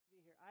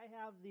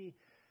have the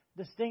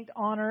distinct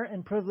honor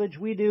and privilege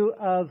we do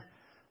of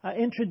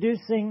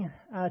introducing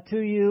to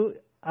you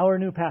our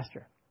new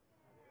pastor.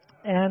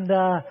 And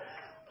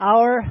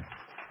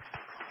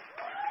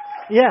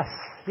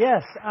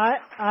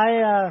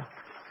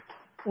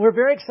we're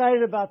very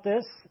excited about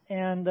this.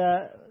 And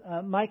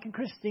Mike and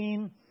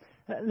Christine,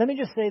 let me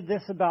just say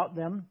this about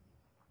them.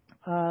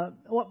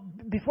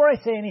 Before I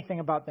say anything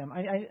about them,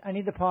 I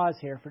need to pause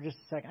here for just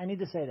a second. I need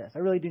to say this. I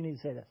really do need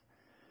to say this.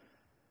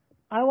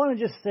 I want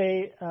to just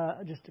say,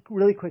 just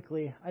really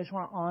quickly, I just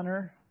want to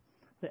honor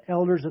the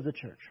elders of the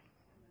church.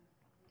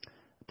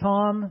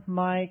 Tom,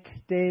 Mike,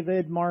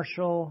 David,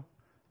 Marshall,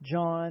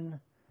 John,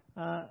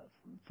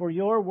 for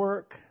your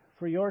work,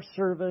 for your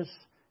service,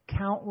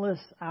 countless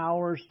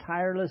hours,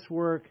 tireless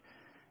work,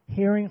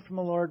 hearing from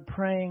the Lord,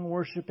 praying,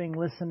 worshiping,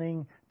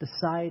 listening,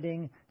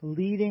 deciding,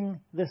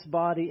 leading this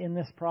body in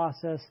this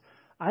process.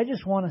 I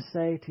just want to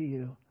say to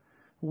you,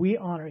 we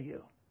honor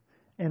you.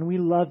 And we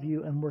love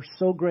you, and we're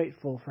so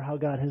grateful for how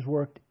God has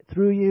worked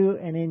through you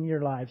and in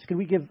your lives. Could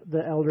we give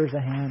the elders a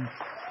hand?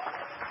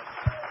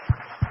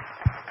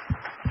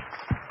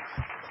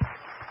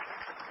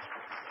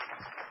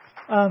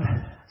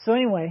 So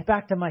anyway,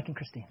 back to Mike and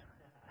Christine.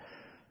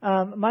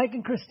 Mike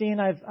and Christine,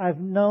 I've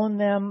known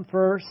them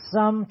for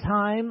some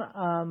time.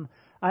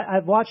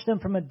 I've watched them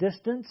from a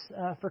distance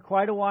for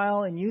quite a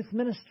while in youth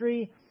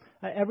ministry.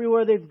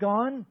 Everywhere they've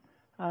gone,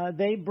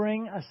 they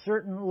bring a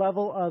certain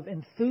level of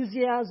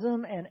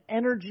enthusiasm and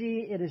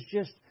energy. It is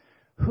just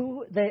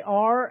who they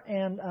are.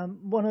 And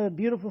one of the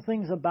beautiful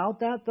things about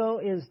that, though,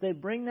 is they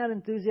bring that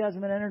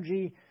enthusiasm and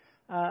energy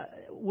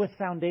with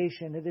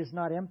foundation. It is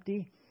not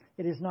empty.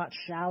 It is not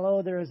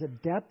shallow. There is a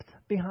depth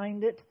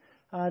behind it.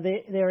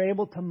 They are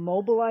able to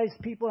mobilize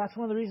people. That's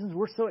one of the reasons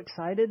we're so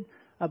excited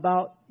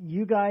about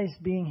you guys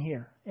being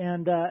here.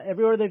 And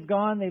everywhere they've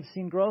gone, they've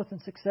seen growth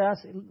and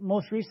success.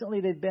 Most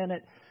recently, they've been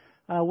at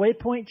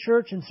Waypoint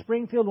Church in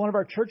Springfield, one of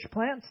our church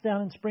plants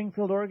down in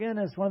Springfield, Oregon,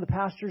 as one of the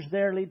pastors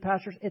there, lead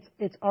pastors.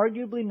 It's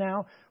arguably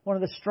now one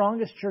of the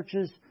strongest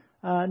churches,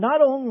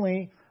 not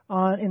only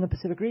in the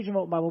Pacific region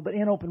of Open Bible, but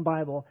in Open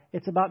Bible.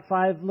 It's about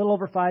a little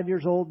over 5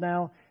 years old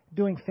now,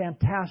 doing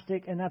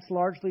fantastic, and that's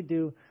largely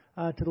due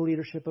to the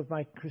leadership of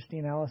Mike and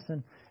Christine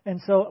Allison.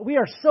 And so we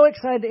are so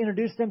excited to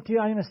introduce them to you.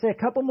 I'm going to say a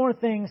couple more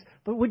things,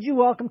 but would you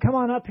welcome, come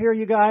on up here,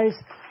 you guys.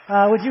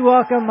 Would you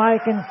welcome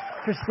Mike and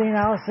Christine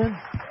Allison?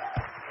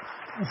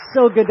 It's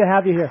so good to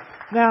have you here.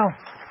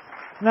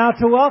 Now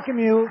to welcome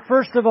you,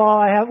 first of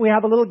all, we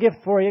have a little gift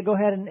for you. Go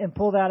ahead and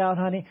pull that out,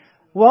 honey.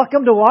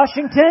 Welcome to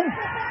Washington.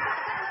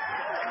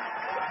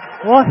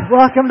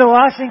 Welcome to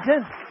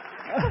Washington.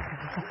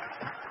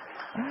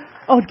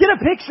 Oh, get a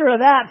picture of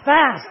that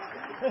fast.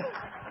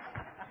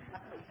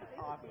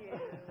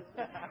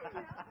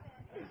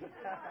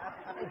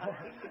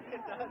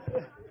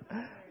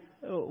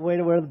 Way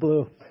to wear the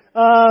blue.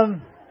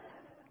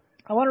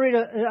 I want to read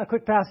a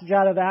quick passage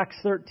out of Acts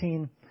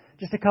 13,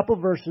 just a couple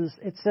verses.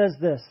 It says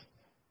this.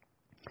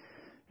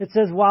 It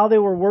says, while they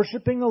were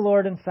worshiping the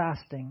Lord and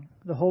fasting,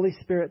 the Holy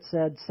Spirit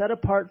said, set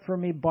apart for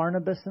me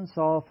Barnabas and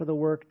Saul for the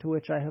work to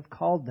which I have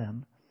called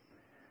them.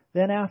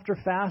 Then after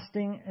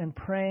fasting and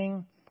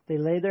praying, they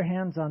laid their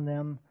hands on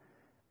them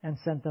and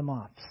sent them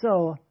off.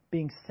 So,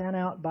 being sent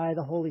out by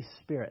the Holy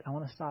Spirit. I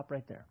want to stop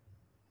right there.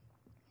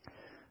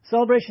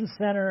 Celebration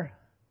Center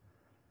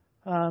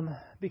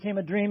became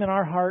a dream in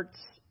our hearts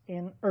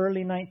in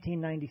early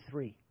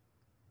 1993.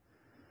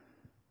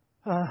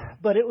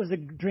 But it was a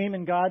dream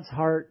in God's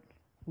heart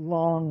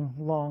long,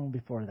 long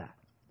before that.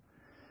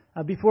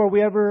 Before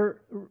we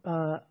ever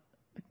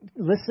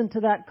listened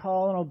to that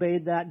call and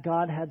obeyed that,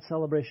 God had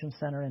Celebration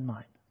Center in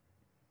mind.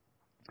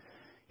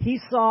 He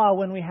saw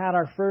when we had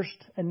our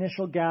first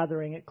initial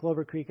gathering at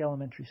Clover Creek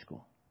Elementary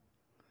School,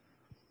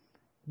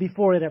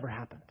 before it ever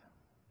happened.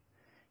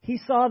 He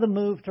saw the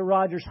move to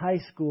Rogers High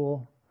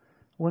School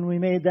when we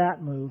made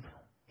that move.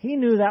 He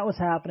knew that was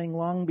happening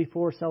long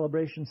before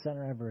Celebration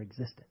Center ever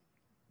existed.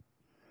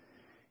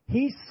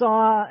 He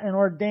saw and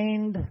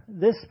ordained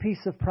this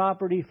piece of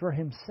property for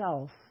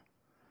himself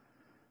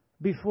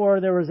before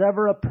there was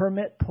ever a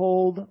permit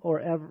pulled or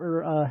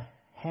ever a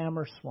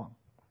hammer swung.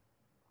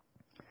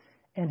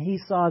 And he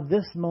saw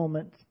this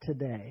moment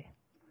today,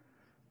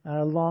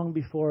 long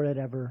before it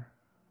ever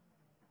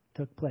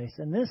took place.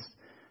 And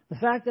the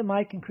fact that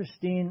Mike and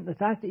Christine, the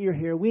fact that you're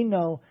here, we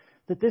know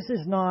that this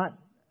is not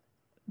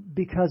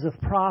because of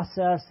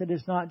process. It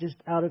is not just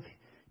out of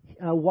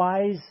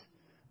wise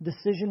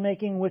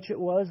decision-making, which it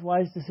was,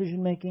 wise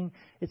decision-making.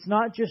 It's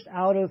not just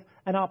out of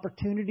an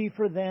opportunity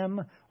for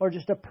them or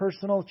just a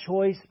personal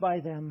choice by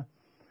them.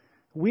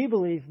 We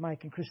believe,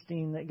 Mike and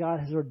Christine, that God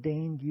has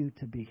ordained you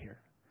to be here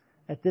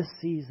at this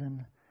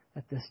season,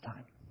 at this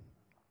time.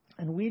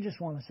 And we just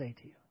want to say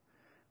to you,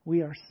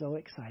 we are so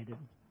excited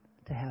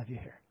to have you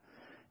here.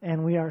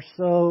 And we are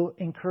so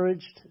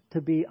encouraged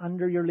to be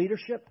under your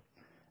leadership.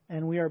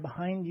 And we are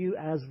behind you,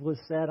 as was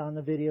said on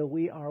the video.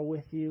 We are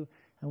with you,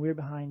 and we're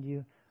behind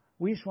you.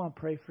 We just want to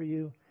pray for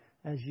you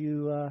as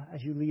you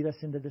lead us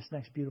into this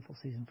next beautiful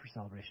season for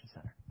Celebration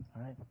Center.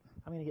 All right?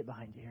 I'm going to get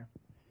behind you here.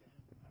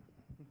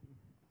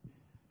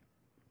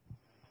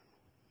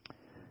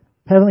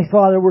 Heavenly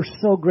Father, we're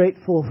so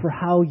grateful for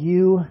how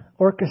you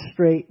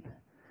orchestrate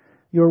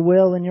your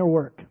will and your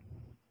work.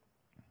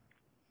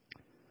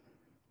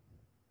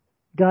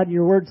 God,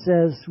 your word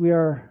says we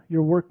are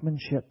your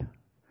workmanship,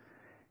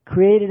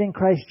 created in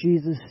Christ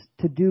Jesus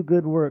to do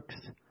good works,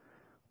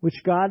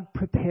 which God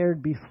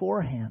prepared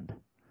beforehand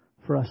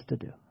for us to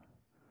do.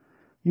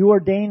 You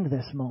ordained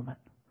this moment.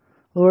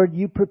 Lord,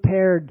 you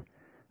prepared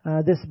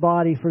this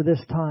body for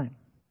this time.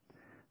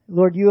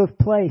 Lord, you have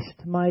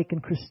placed Mike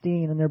and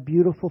Christine and their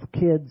beautiful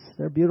kids,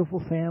 their beautiful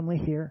family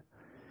here.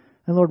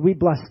 And Lord, we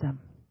bless them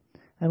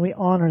and we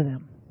honor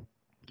them.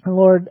 And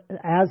Lord,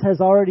 as has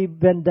already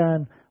been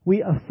done,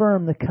 we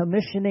affirm the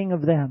commissioning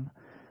of them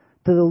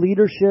to the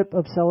leadership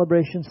of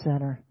Celebration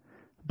Center.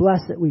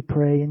 Bless it, we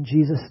pray, in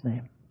Jesus'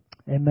 name.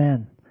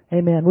 Amen.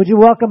 Amen. Would you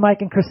welcome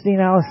Mike and Christine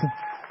Allison?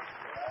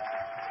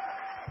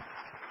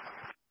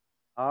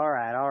 All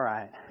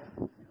right.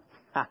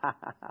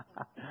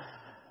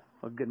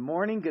 Well, good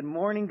morning. Oh,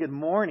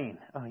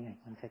 yeah, you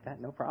want to take that?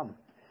 No problem.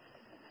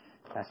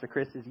 Pastor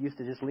Chris is used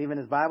to just leaving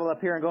his Bible up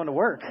here and going to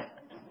work.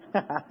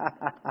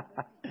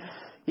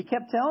 He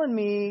kept telling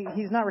me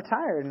he's not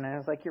retired, and I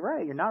was like, you're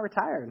right, you're not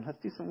retired.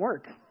 Let's do some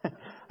work.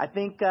 I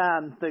think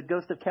the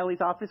ghost of Kelly's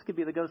office could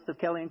be the ghost of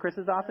Kelly and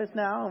Chris's office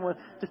now, and we'll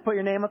just put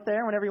your name up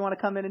there. Whenever you want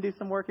to come in and do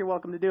some work, you're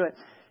welcome to do it.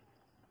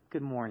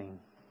 Good morning.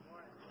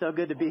 So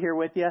good to be here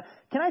with you.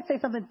 Can I say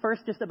something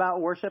first just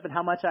about worship and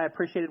how much I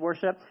appreciated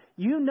worship?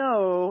 You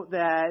know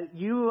that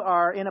you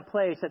are in a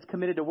place that's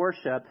committed to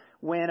worship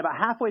when about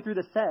halfway through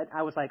the set,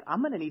 I was like,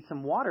 I'm going to need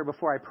some water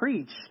before I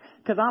preach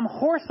because I'm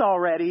hoarse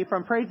already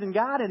from praising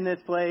God in this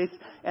place,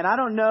 and I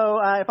don't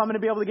know if I'm going to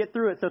be able to get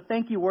through it. So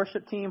thank you,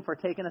 worship team, for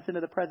taking us into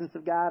the presence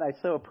of God. I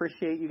so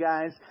appreciate you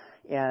guys,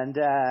 and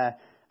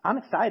I'm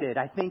excited.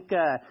 I think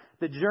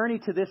the journey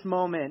to this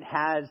moment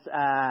has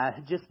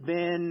just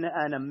been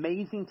an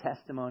amazing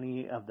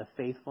testimony of the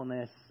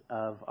faithfulness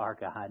of our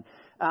God.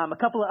 A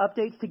couple of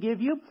updates to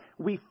give you.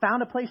 We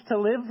found a place to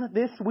live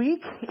this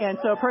week, and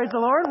so praise the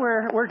Lord,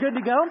 we're good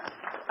to go.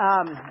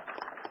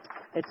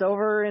 It's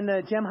over in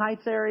the Gem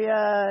Heights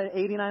area,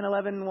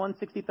 8911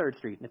 163rd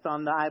Street. It's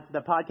on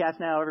the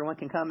podcast now. Everyone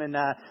can come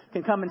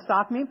and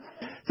stalk me.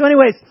 So,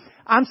 anyways,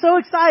 I'm so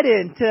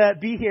excited to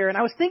be here, and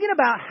I was thinking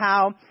about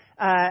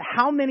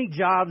how many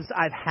jobs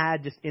I've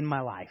had just in my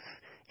life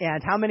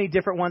and how many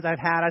different ones I've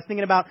had. I was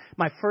thinking about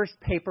my first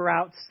paper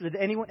routes. Did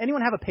anyone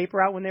have a paper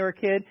route when they were a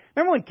kid?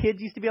 Remember when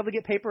kids used to be able to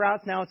get paper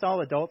routes? Now it's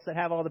all adults that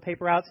have all the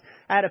paper routes.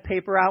 I had a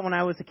paper route when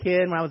I was a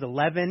kid, when I was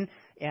 11,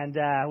 and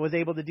was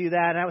able to do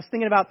that. And I was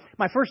thinking about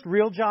my first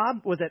real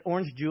job was at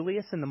Orange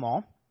Julius in the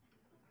mall.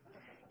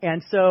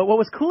 And so what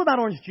was cool about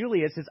Orange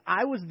Julius is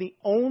I was the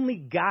only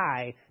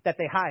guy that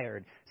they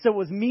hired. So it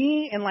was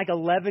me and like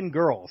 11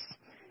 girls.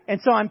 And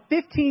so I'm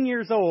 15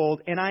 years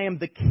old, and I am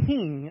the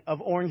king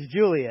of Orange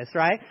Julius,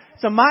 right?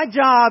 So my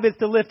job is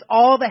to lift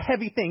all the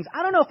heavy things.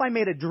 I don't know if I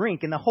made a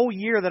drink in the whole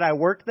year that I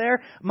worked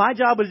there. My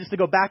job was just to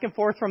go back and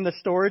forth from the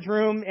storage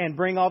room and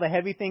bring all the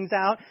heavy things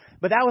out.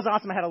 But that was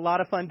awesome. I had a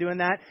lot of fun doing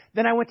that.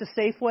 Then I went to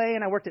Safeway,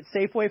 and I worked at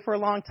Safeway for a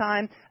long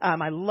time.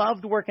 I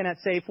loved working at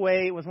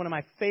Safeway. It was one of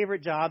my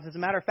favorite jobs. As a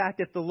matter of fact,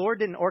 if the Lord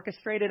didn't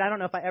orchestrate it, I don't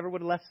know if I ever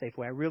would have left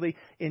Safeway. I really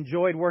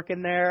enjoyed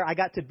working there. I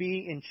got to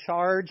be in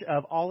charge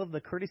of all of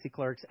the courtesy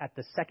clerks at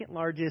the second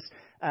largest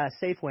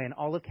Safeway in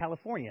all of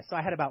California. So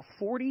I had about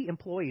 40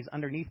 employees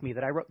underneath me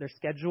that I wrote their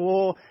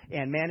schedule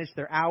and managed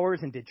their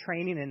hours and did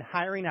training and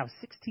hiring. I was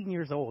 16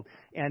 years old,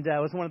 and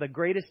it was one of the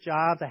greatest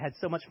jobs. I had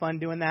so much fun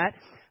doing that.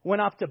 Went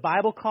off to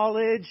Bible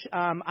college.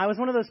 I was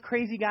one of those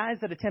crazy guys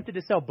that attempted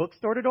to sell books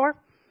door to door.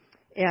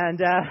 And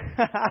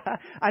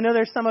I know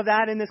there's some of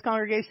that in this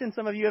congregation.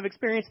 Some of you have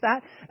experienced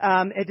that.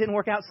 It didn't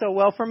work out so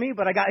well for me,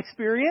 but I got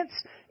experience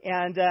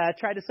and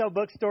tried to sell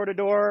books door to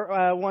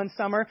door one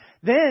summer.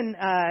 Then,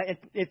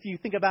 if you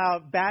think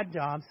about bad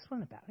jobs, it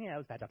was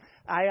a bad job.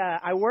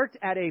 I worked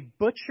at a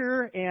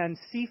butcher and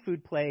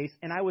seafood place,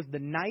 and I was the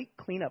night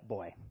cleanup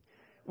boy,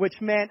 which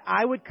meant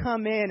I would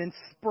come in and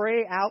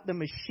spray out the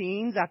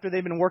machines after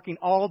they've been working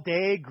all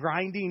day,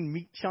 grinding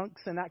meat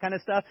chunks and that kind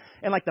of stuff.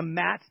 And like the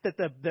mats that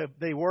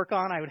they work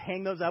on, I would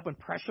hang those up and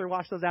pressure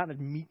wash those out, and there's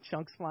meat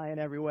chunks flying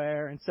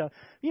everywhere. And so,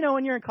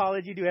 when you're in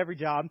college, you do every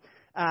job.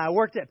 I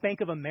worked at Bank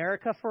of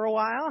America for a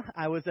while.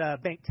 I was a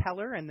bank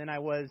teller, and then I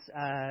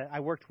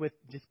worked with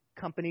just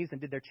companies and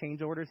did their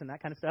change orders and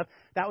that kind of stuff.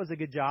 That was a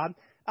good job.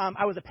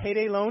 I was a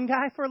payday loan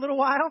guy for a little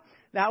while.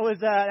 That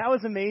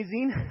was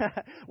amazing.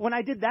 When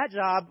I did that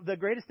job, the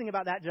greatest thing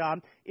about that job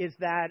is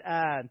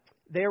that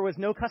there was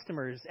no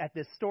customers at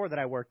this store that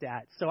I worked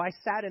at. So I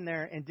sat in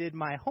there and did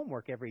my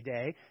homework every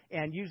day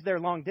and used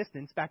their long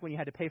distance back when you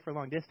had to pay for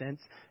long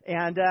distance.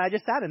 And I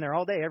just sat in there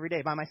all day, every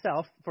day by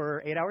myself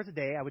for 8 hours a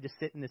day. I would just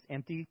sit in this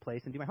empty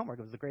place and do my homework.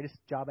 It was the greatest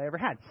job I ever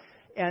had.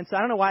 And so I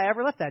don't know why I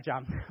ever left that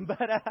job.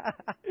 But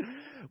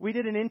we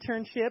did an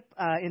internship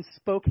in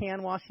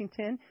Spokane,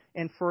 Washington.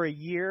 And for a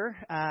year,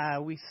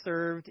 we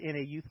served in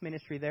a youth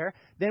ministry there.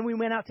 Then we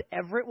went out to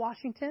Everett,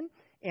 Washington.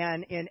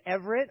 And in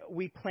Everett,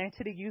 we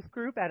planted a youth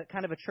group at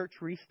kind of a church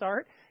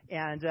restart,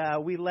 and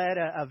we led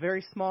a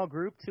very small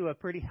group to a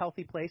pretty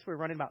healthy place. We were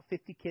running about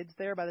 50 kids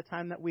there by the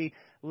time that we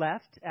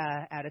left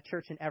at a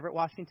church in Everett,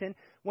 Washington.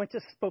 Went to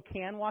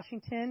Spokane,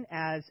 Washington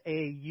as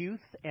a youth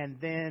and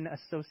then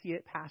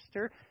associate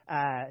pastor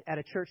at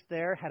a church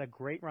there. Had a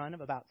great run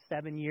of about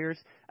 7 years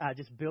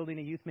just building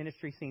a youth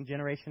ministry, seeing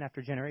generation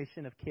after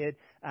generation of kid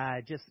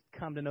just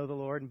come to know the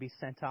Lord and be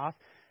sent off.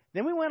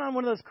 Then we went on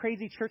one of those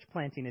crazy church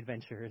planting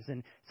adventures.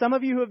 And some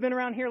of you who have been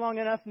around here long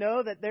enough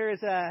know that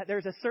there's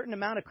a certain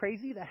amount of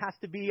crazy that has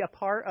to be a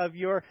part of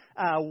your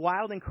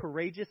wild and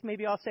courageous,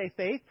 maybe I'll say,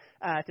 faith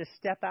to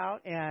step out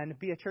and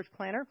be a church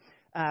planter.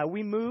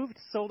 We moved,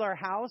 sold our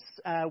house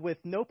with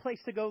no place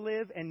to go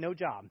live and no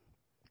job.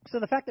 So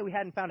the fact that we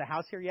hadn't found a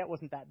house here yet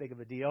wasn't that big of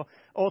a deal.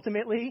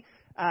 Ultimately,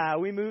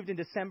 we moved in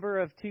December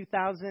of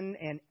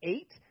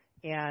 2008.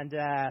 And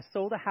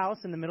sold a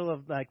house in the middle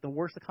of like the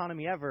worst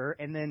economy ever,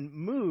 and then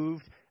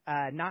moved,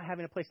 not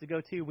having a place to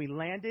go to. We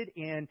landed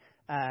in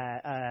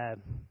the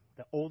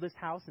oldest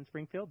house in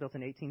Springfield, built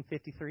in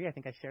 1853. I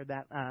think I shared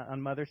that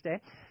on Mother's Day.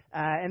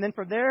 And then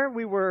from there,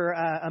 we were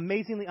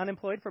amazingly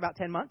unemployed for about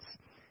 10 months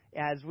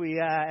as we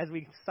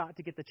sought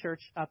to get the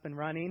church up and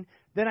running.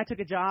 Then I took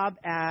a job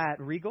at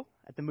Regal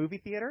at the movie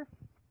theater.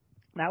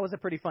 That was a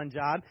pretty fun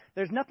job.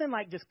 There's nothing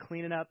like just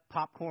cleaning up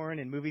popcorn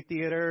in movie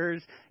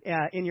theaters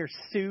in your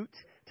suit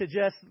to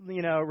just,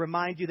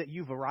 remind you that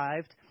you've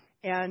arrived.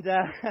 And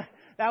that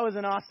was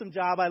an awesome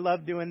job. I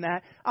love doing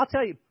that.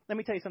 Let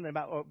me tell you something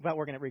about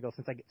working at Regal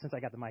since I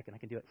got the mic and I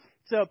can do it.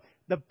 So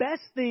the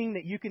best thing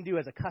that you can do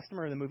as a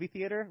customer in the movie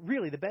theater,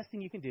 really the best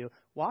thing you can do,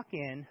 walk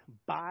in,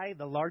 buy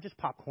the largest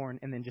popcorn,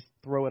 and then just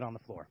throw it on the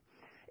floor.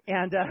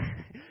 And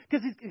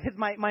because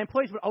my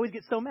employees would always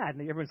get so mad,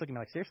 and everyone's looking at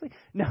me like, seriously?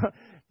 No,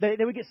 they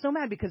would get so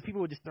mad because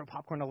people would just throw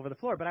popcorn all over the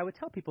floor. But I would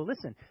tell people,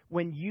 listen,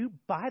 when you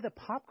buy the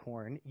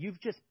popcorn,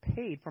 you've just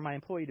paid for my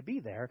employee to be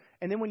there.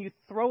 And then when you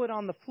throw it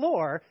on the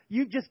floor,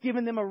 you've just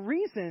given them a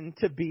reason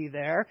to be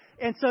there.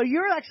 And so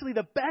you're actually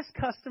the best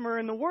customer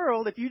in the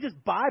world if you just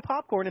buy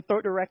popcorn and throw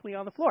it directly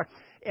on the floor.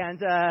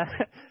 And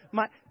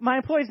my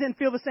employees didn't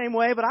feel the same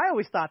way, but I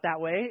always thought that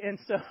way. And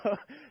so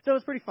it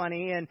was pretty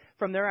funny. And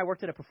from there, I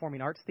worked at a performing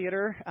arts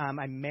theater.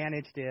 I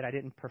managed it. I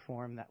didn't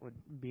perform. That would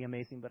be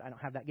amazing, but I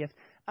don't have that gift.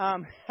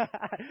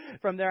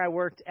 From there, I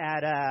worked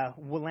at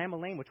Willamette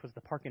Lane, which was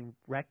the Park and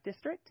Rec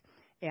District.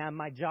 And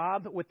my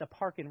job with the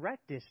Park and Rec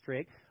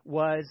District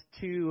was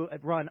to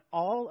run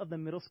all of the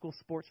middle school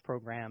sports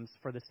programs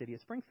for the city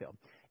of Springfield.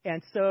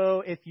 And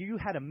so if you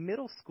had a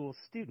middle school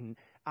student,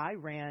 I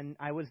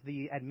was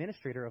the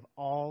administrator of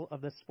all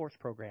of the sports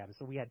programs.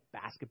 So we had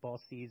basketball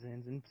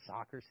seasons and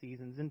soccer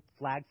seasons and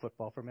flag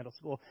football for middle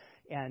school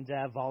and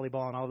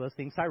volleyball and all those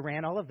things. So I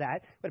ran all of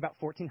that. We had about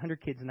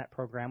 1,400 kids in that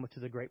program, which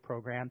is a great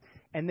program.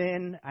 And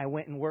then I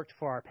went and worked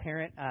for our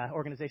parent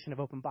organization of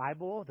Open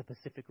Bible, the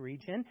Pacific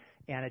region,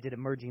 and I did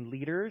emerging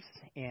leaders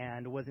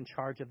and was in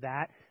charge of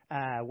that,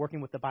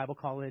 working with the Bible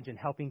College and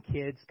helping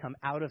kids come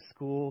out of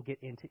school, get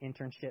into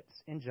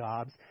internships and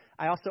jobs.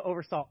 I also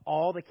oversaw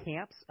all the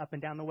camps up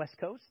and down the West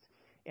Coast.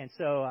 And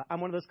so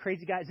I'm one of those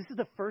crazy guys. This is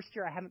the first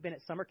year I haven't been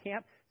at summer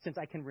camp since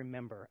I can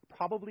remember,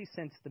 probably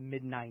since the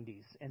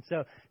mid-'90s. And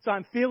so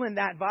I'm feeling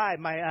that vibe.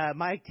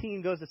 My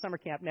team goes to summer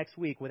camp next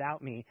week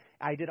without me.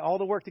 I did all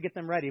the work to get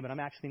them ready, but I'm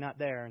actually not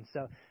there. And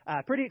so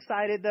pretty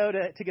excited, though,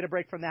 to get a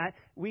break from that.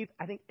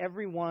 I think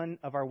every one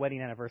of our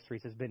wedding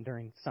anniversaries has been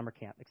during summer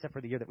camp, except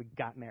for the year that we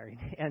got married.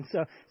 And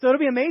so it'll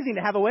be amazing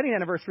to have a wedding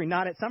anniversary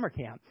not at summer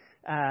camp.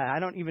 I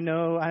don't even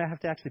know. I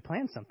have to actually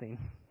plan something.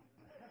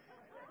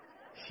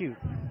 Shoot.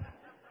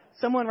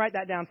 Someone write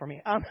that down for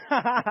me. But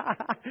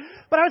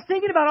I was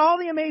thinking about all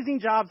the amazing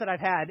jobs that I've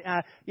had.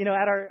 At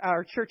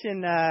our church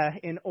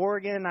in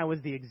Oregon, I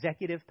was the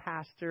executive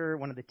pastor,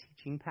 one of the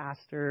teaching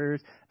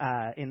pastors,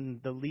 in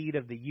the lead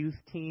of the youth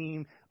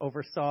team,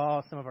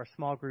 oversaw some of our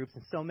small groups,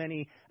 and so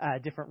many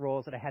different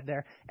roles that I had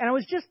there. And I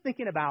was just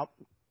thinking about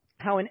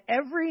how in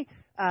every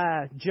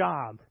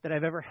job that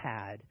I've ever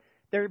had,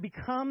 there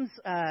becomes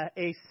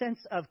a sense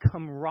of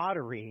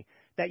camaraderie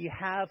that you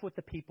have with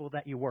the people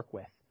that you work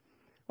with.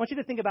 I want you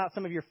to think about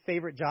some of your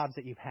favorite jobs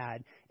that you've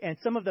had and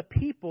some of the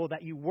people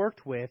that you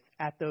worked with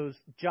at those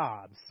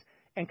jobs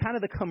and kind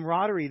of the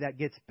camaraderie that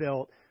gets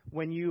built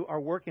when you are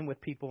working with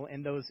people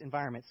in those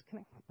environments.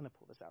 I'm going to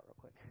pull this out real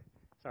quick.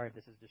 Sorry if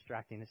this is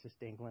distracting. It's just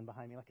dangling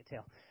behind me like a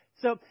tail.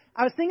 So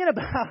I was thinking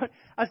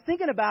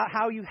about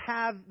how you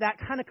have that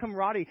kind of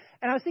camaraderie.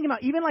 And I was thinking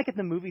about even like at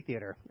the movie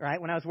theater, right?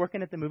 When I was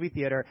working at the movie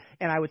theater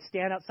and I would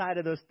stand outside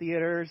of those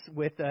theaters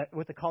with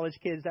the college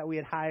kids that we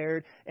had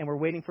hired and we're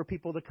waiting for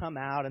people to come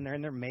out and they're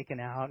in there making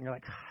out and you're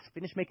like,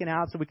 finish making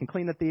out so we can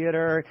clean the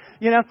theater,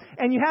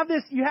 and you have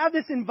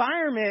this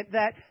environment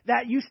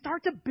that you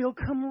start to build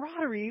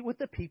camaraderie with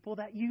the people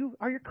that you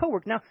are your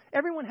coworker. Now,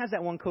 everyone has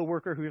that one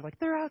coworker who you're like,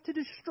 they're out to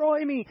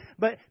destroy me. me,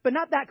 but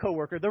not that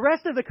coworker. The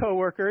rest of the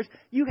coworkers,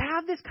 you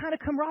have this kind of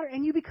camaraderie,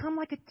 and you become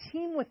like a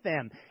team with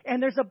them.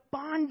 And there's a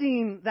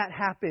bonding that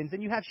happens,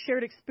 and you have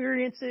shared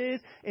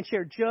experiences and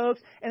shared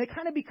jokes, and they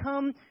kind of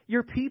become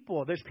your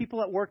people. There's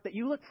people at work that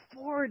you look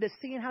forward to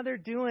seeing how they're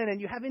doing,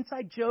 and you have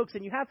inside jokes,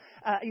 and you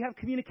have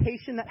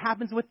communication that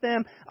happens with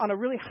them on a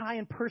really high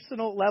and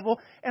personal level.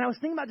 And I was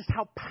thinking about just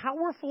how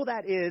powerful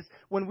that is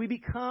when we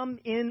become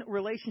in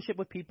relationship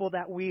with people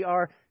that we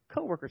are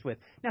coworkers with.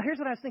 Now, here's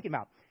what I was thinking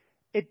about.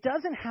 It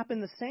doesn't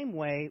happen the same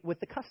way with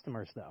the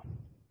customers, though.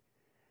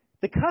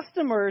 The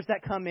customers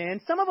that come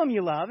in, some of them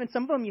you love and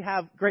some of them you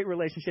have great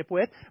relationship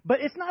with, but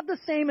it's not the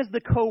same as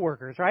the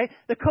coworkers, right?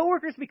 The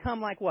coworkers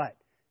become like what?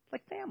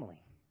 Like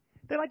family.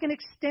 They're like an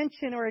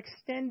extension or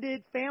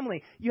extended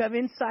family. You have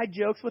inside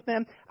jokes with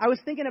them. I was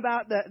thinking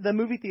about the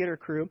movie theater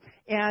crew,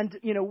 and,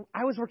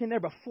 I was working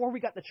there before we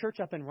got the church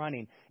up and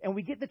running. And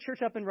we get the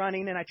church up and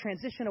running, and I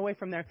transition away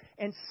from there.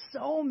 And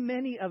so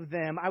many of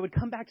them, I would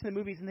come back to the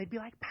movies, and they'd be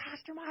like,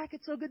 Pastor Mike,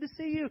 it's so good to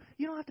see you.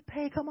 You don't have to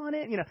pay. Come on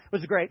in. It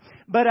was great.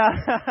 But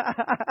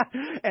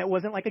it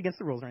wasn't like against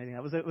the rules or anything.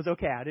 It was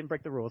okay. I didn't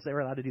break the rules. They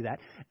were allowed to do that.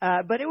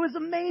 But it was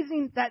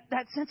amazing that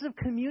sense of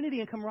community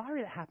and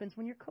camaraderie that happens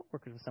when you're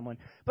coworkers with someone.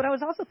 But I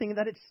was also thinking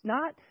that it's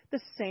not the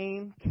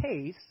same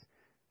case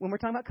when we're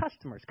talking about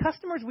customers.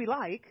 Customers we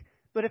like,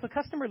 but if a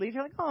customer leaves,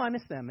 you're like, oh, I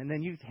miss them. And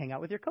then you hang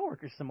out with your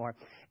coworkers some more.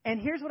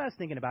 And here's what I was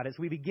thinking about as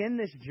we begin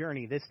this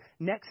journey, this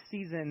next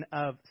season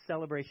of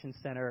Celebration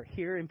Center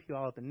here in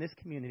Puyallup, in this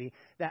community,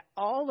 that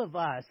all of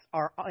us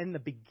are in the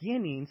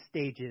beginning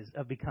stages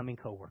of becoming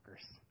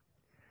coworkers.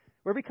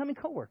 We're becoming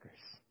coworkers.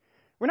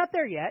 We're not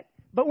there yet,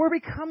 but we're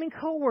becoming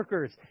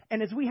coworkers.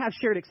 And as we have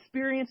shared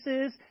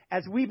experiences,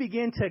 as we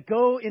begin to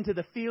go into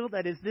the field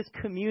that is this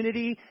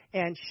community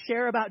and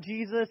share about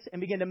Jesus and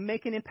begin to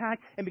make an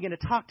impact and begin to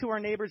talk to our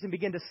neighbors and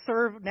begin to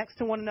serve next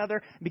to one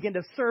another, begin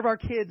to serve our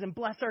kids and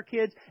bless our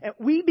kids, and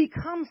we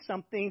become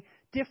something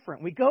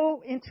different. We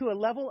go into a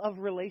level of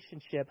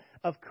relationship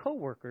of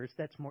coworkers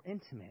that's more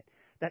intimate,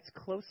 that's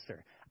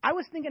closer. I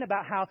was thinking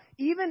about how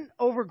even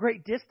over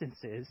great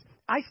distances,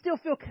 I still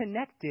feel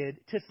connected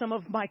to some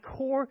of my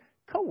core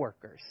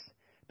coworkers,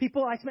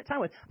 people I spent time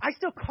with. I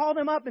still call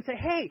them up and say,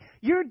 hey,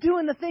 you're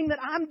doing the thing that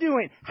I'm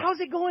doing. How's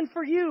it going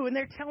for you? And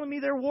they're telling me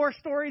their war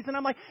stories. And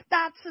I'm like,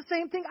 that's the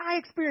same thing I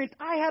experienced.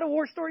 I had a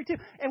war story too.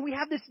 And we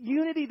have this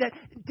unity that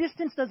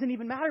distance doesn't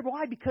even matter.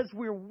 Why? Because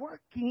we're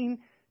working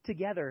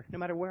together no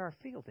matter where our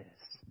field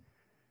is.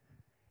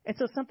 And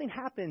so something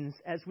happens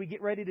as we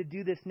get ready to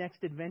do this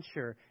next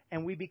adventure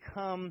and we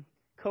become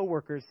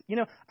coworkers.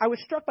 I was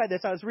struck by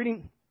this. I was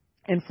reading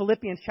in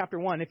Philippians chapter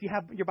 1. If you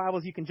have your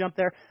Bibles, you can jump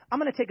there. I'm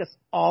going to take us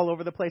all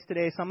over the place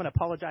today, so I'm going to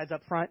apologize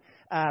up front.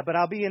 But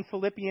I'll be in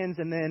Philippians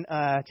and then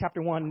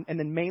chapter 1, and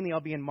then mainly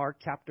I'll be in Mark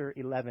chapter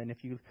 11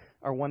 if you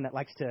are one that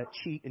likes to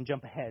cheat and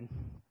jump ahead.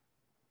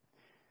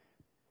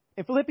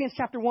 In Philippians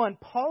chapter 1,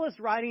 Paul is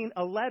writing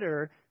a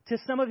letter to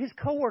some of his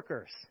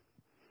coworkers.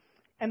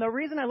 And the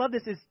reason I love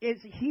this is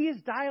he is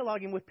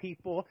dialoguing with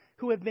people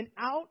who have been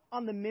out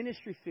on the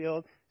ministry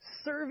field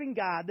serving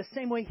God the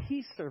same way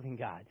he's serving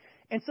God.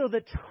 And so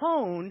the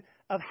tone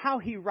of how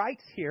he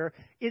writes here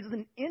is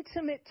an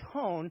intimate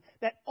tone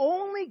that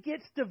only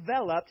gets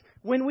developed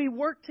when we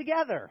work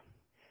together.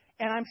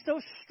 And I'm so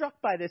struck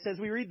by this as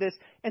we read this.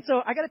 And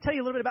so I got to tell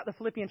you a little bit about the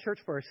Philippian church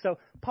first. So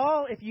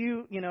Paul, if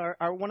you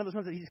are one of those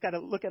ones that you just got to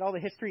look at all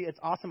the history, it's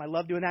awesome. I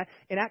love doing that.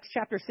 In Acts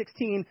chapter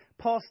 16,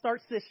 Paul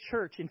starts this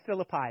church in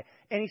Philippi.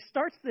 And he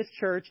starts this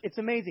church. It's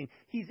amazing.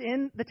 He's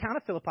in the town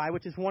of Philippi,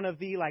 which is one of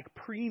the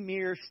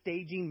premier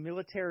staging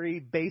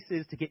military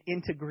bases to get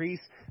into Greece.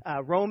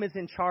 Rome is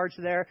in charge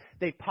there.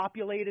 They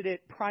populated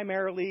it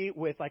primarily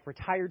with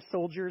retired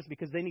soldiers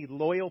because they need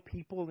loyal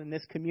people in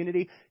this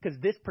community, because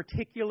this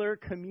particular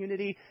community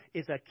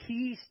is a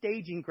key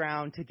staging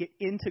ground to get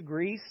into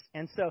Greece.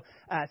 And so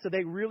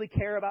they really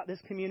care about this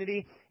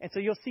community. And so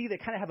you'll see they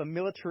kind of have a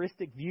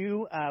militaristic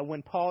view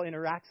when Paul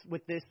interacts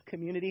with this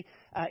community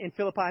in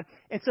Philippi.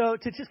 And so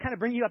to just kind of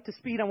bring you up to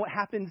speed on what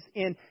happens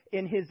in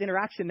his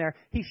interaction there,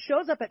 he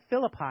shows up at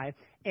Philippi.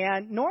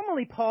 And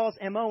normally Paul's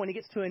MO when he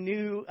gets to a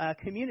new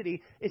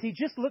community is he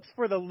just looks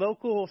for the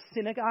local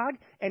synagogue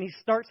and he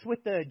starts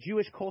with the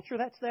Jewish culture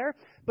that's there.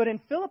 But in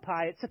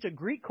Philippi, it's such a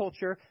Greek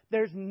culture,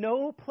 there's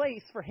no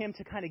place for him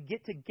to kind of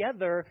get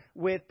together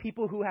with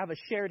people who have a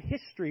shared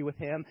history with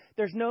him.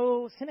 There's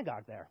no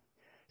synagogue there.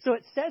 So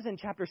it says in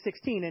chapter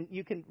 16, and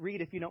you can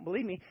read if you don't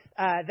believe me,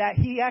 that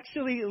he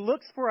actually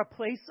looks for a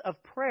place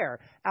of prayer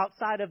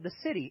outside of the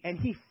city. And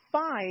he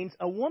finds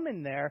a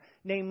woman there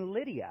named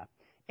Lydia.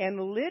 And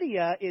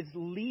Lydia is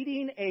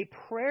leading a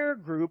prayer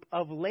group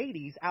of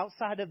ladies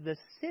outside of the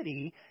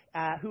city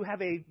who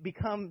have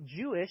become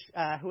Jewish,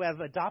 who have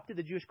adopted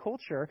the Jewish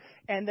culture,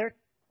 and they're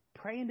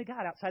praying to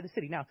God outside the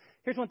city. Now,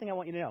 here's one thing I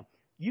want you to know.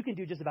 You can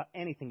do just about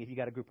anything if you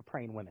got a group of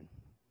praying women.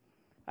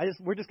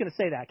 We're just going to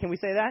say that. Can we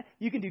say that?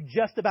 You can do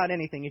just about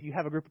anything if you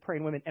have a group of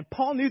praying women. And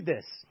Paul knew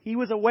this. He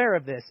was aware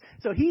of this.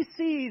 So he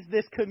sees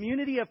this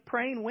community of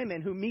praying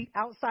women who meet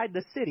outside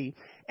the city,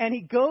 and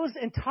he goes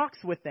and talks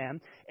with them,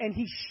 and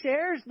he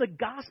shares the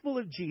gospel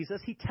of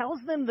Jesus. He tells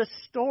them the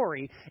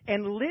story,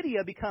 and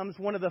Lydia becomes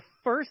one of the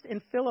first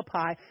in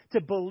Philippi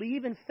to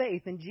believe in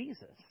faith in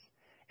Jesus.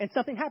 And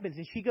something happens,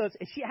 and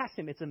she asks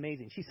him, it's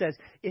amazing. She says,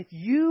 if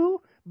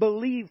you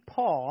believe,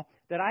 Paul,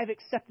 that I've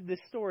accepted this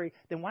story,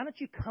 then why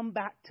don't you come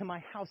back to my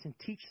house and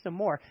teach some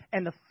more?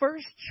 And the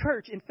first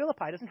church in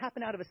Philippi doesn't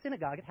happen out of a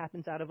synagogue. It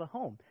happens out of a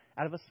home,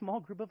 out of a small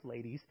group of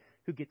ladies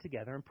who get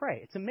together and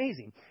pray. It's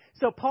amazing.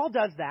 So Paul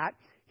does that.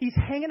 He's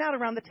hanging out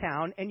around the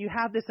town, and you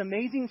have this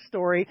amazing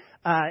story,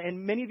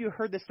 and many of you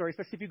heard this story,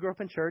 especially if you grew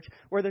up in church,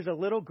 where there's a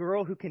little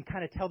girl who can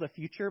kind of tell the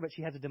future, but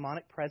she has a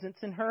demonic presence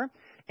in her.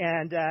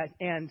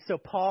 And so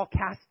Paul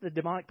casts the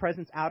demonic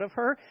presence out of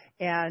her,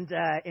 and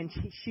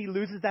she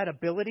loses that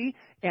ability.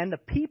 And the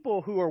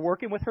people who are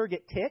working with her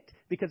get ticked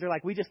because they're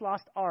like, we just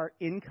lost our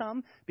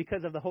income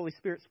because of the Holy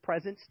Spirit's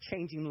presence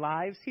changing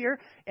lives here,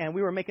 and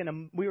we were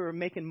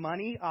making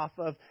money off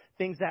of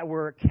things that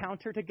were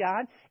counter to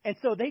God. And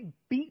so they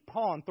beat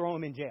Paul and throw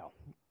him in jail,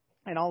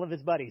 and all of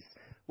his buddies.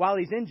 While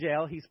he's in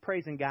jail, he's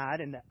praising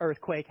God, and the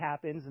earthquake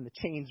happens, and the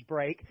chains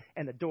break,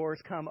 and the doors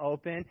come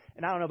open.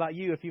 And I don't know about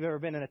you if you've ever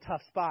been in a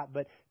tough spot,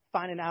 but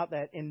finding out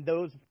that in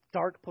those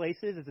dark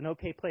places is an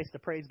okay place to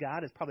praise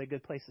God is probably a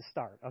good place to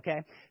start,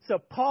 okay? So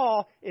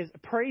Paul is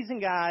praising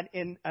God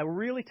in a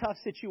really tough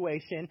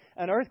situation.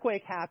 An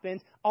earthquake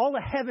happens. All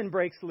of heaven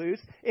breaks loose.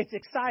 It's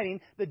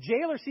exciting. The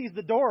jailer sees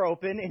the door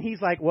open, and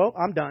he's like, well,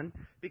 I'm done,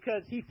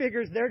 because he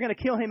figures they're going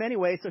to kill him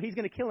anyway, so he's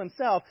going to kill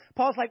himself.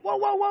 Paul's like,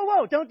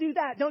 whoa, don't do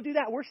that. Don't do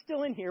that. We're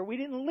still in here. We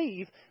didn't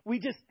leave. We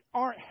just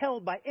aren't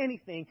held by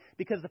anything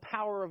because the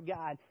power of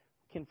God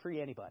can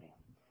free anybody.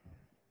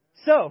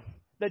 So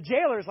the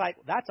jailer's like,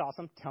 that's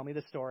awesome. Tell me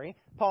the story.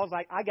 Paul's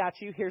like, I got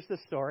you. Here's the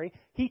story.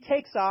 He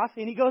takes off,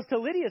 and he goes to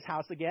Lydia's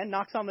house again,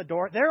 knocks on the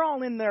door. They're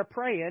all in there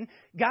praying.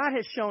 God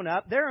has shown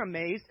up. They're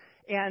amazed.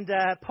 And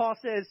Paul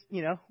says,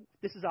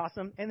 this is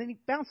awesome. And then he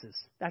bounces.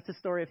 That's the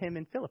story of him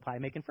in Philippi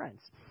making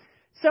friends.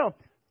 So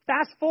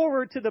fast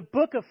forward to the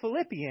book of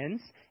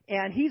Philippians,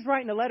 and he's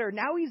writing a letter.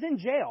 Now he's in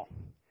jail.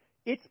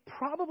 It's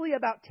probably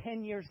about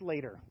 10 years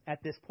later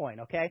at this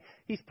point, okay?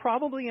 He's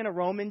probably in a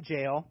Roman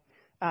jail.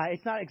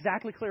 It's not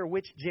exactly clear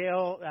which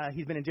jail.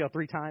 He's been in jail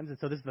 3 times, and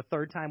so this is the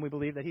 3rd time we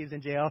believe that he's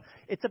in jail.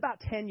 It's about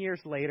 10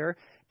 years later.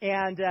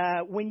 And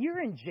when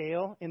you're in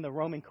jail in the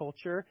Roman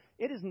culture,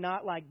 it is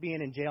not like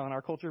being in jail in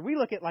our culture. We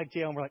look at like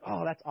jail, and we're like,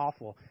 oh, that's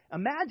awful.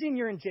 Imagine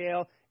you're in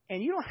jail,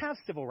 and you don't have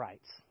civil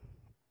rights.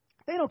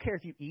 They don't care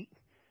if you eat.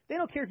 They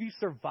don't care if you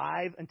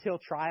survive until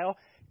trial.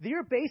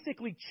 You're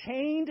basically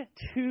chained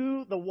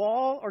to the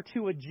wall or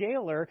to a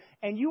jailer,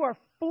 and you are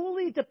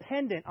fully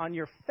dependent on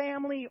your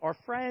family or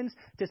friends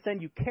to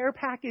send you care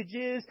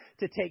packages,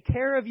 to take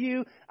care of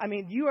you. I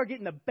mean, you are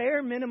getting the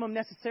bare minimum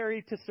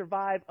necessary to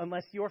survive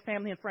unless your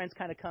family and friends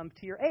kind of come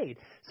to your aid.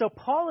 So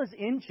Paul is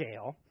in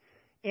jail.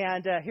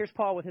 And here's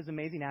Paul with his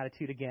amazing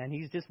attitude again.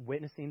 He's just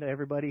witnessing to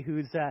everybody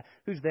who's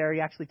there. He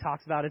actually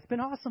talks about, it's been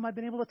awesome. I've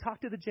been able to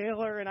talk to the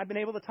jailer, and I've been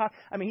able to talk.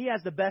 I mean, he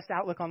has the best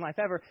outlook on life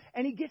ever.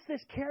 And he gets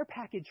this care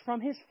package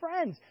from his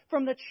friends,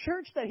 from the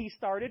church that he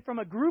started, from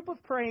a group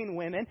of praying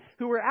women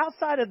who were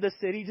outside of the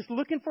city just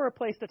looking for a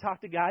place to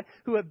talk to God,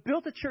 who have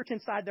built a church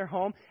inside their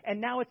home.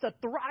 And now it's a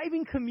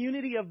thriving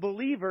community of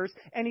believers.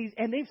 And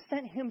they've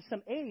sent him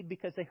some aid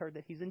because they heard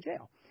that he's in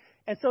jail.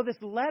 And so this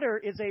letter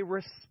is a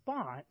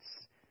response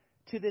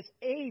to this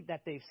aid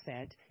that they've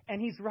sent,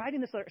 and he's writing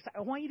this letter.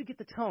 I want you to get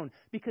the tone,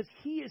 because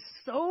he is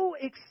so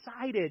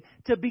excited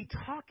to be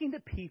talking to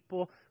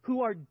people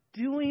who are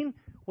doing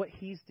what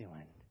he's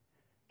doing,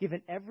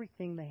 given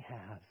everything they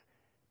have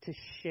to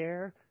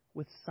share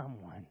with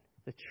someone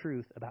the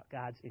truth about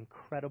God's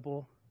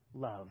incredible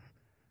love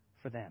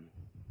for them.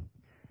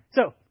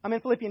 So, I'm in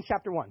Philippians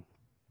chapter 1.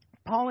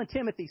 Paul and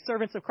Timothy,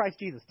 servants of Christ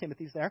Jesus.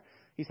 Timothy's there.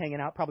 He's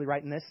hanging out, probably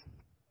writing this.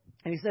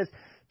 And he says,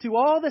 to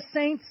all the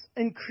saints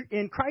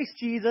in Christ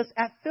Jesus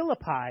at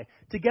Philippi,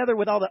 together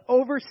with all the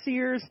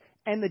overseers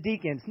and the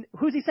deacons.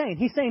 Who's he saying?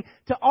 He's saying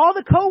to all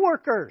the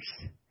coworkers,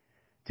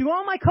 to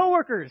all my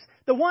coworkers,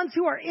 the ones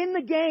who are in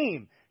the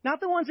game, not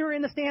the ones who are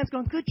in the stands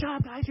going, good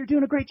job, guys, you're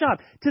doing a great job.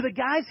 To the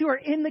guys who are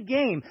in the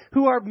game,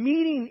 who are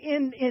meeting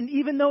in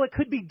even though it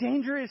could be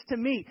dangerous to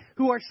meet,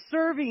 who are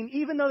serving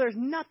even though there's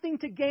nothing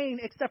to gain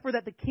except for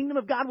that the kingdom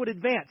of God would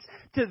advance.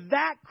 To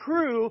that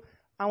crew,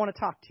 I want to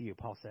talk to you,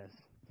 Paul says.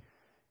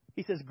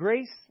 He says,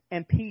 grace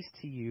and peace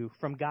to you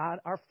from God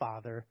our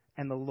Father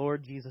and the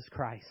Lord Jesus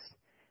Christ.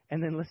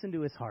 And then listen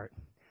to his heart.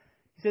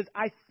 He says,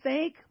 I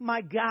thank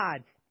my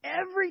God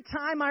every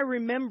time I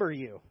remember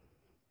you.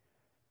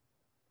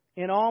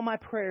 In all my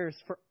prayers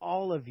for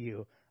all of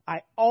you,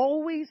 I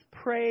always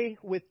pray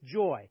with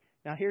joy.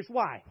 Now here's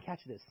why.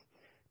 Catch this.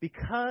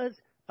 Because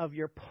of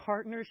your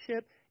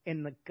partnership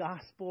in the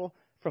gospel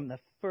from the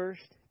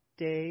first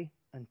day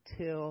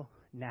until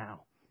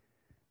now.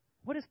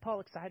 What is Paul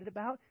excited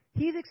about?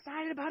 He's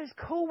excited about his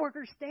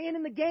coworkers staying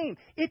in the game.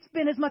 It's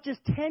been as much as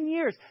 10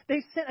 years.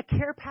 They sent a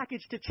care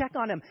package to check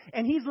on him,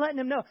 and he's letting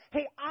him know,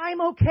 hey, I'm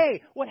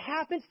okay. What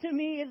happens to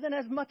me isn't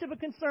as much of a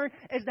concern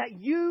as that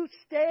you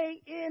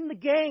stay in the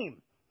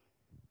game.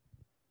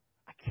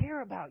 I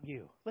care about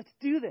you. Let's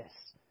do this.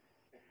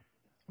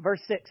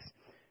 Verse 6,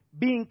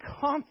 being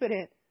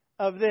confident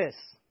of this,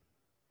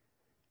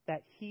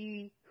 that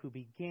he who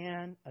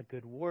began a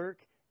good work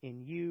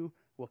in you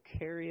will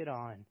carry it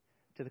on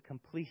to the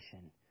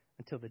completion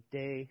until the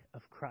day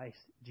of Christ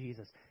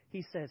Jesus.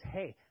 He says,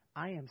 hey,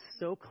 I am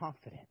so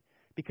confident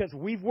because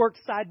we've worked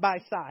side by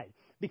side,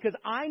 because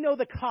I know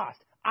the cost.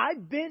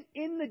 I've been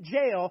in the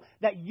jail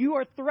that you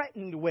are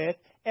threatened with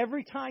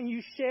every time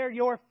you share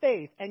your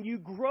faith and you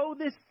grow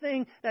this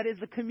thing that is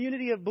the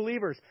community of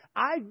believers.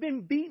 I've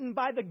been beaten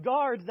by the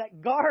guards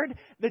that guard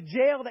the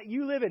jail that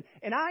you live in.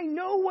 And I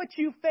know what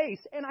you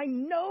face, and I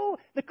know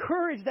the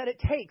courage that it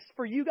takes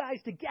for you guys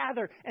to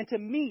gather and to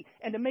meet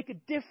and to make a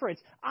difference.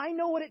 I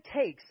know what it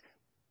takes.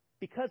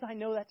 Because I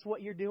know that's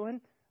what you're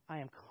doing, I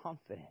am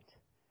confident.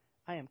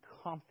 I am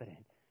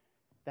confident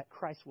that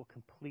Christ will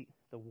complete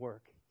the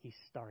work he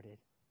started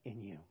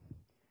in you.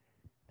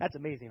 That's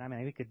amazing. I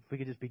mean, we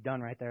could just be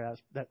done right there.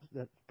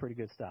 That's pretty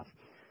good stuff.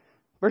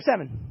 Verse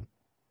 7.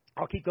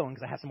 I'll keep going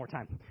because I have some more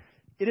time.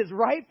 It is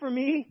right for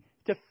me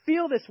to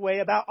feel this way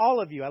about all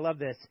of you. I love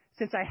this.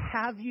 Since I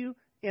have you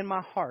in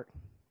my heart.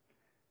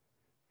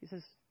 He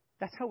says,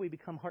 that's how we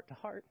become heart to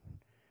heart.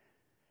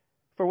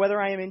 For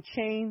whether I am in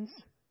chains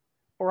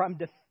or I'm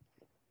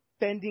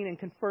defending and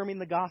confirming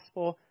the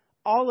gospel,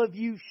 all of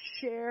you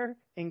share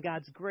in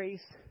God's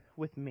grace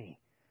with me.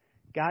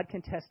 God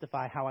can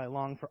testify how I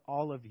long for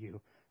all of you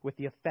with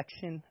the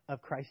affection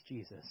of Christ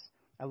Jesus.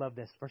 I love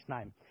this. Verse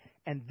 9.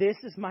 And this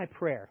is my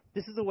prayer.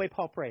 This is the way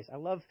Paul prays. I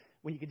love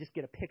when you can just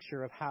get a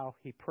picture of how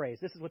he prays.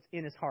 This is what's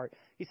in his heart.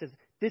 He says,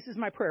 this is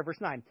my prayer, verse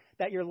 9,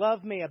 that your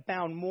love may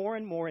abound more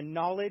and more in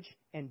knowledge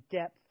and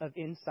depth of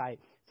insight,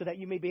 so that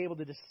you may be able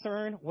to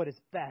discern what is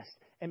best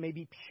and may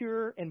be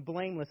pure and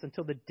blameless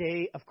until the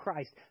day of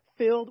Christ,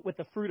 filled with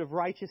the fruit of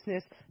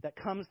righteousness that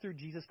comes through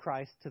Jesus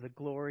Christ to the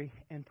glory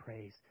and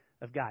praise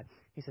of God.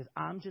 He says,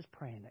 I'm just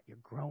praying that you're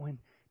growing,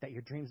 that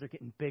your dreams are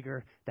getting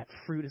bigger, that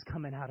fruit is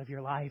coming out of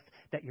your life,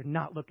 that you're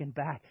not looking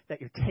back,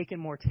 that you're taking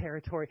more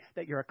territory,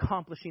 that you're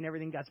accomplishing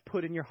everything God's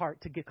put in your heart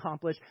to get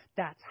accomplished.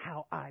 That's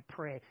how I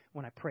pray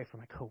when I pray for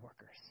my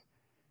coworkers.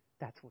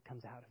 That's what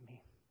comes out of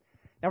me.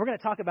 Now, we're going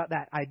to talk about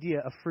that idea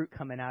of fruit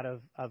coming out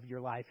of your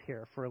life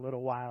here for a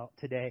little while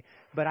today.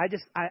 But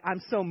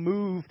I'm so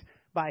moved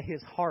by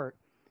his heart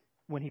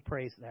when he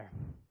prays there.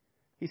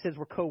 He says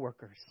we're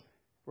coworkers.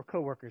 We're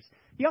coworkers.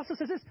 He also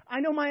says this, I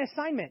know my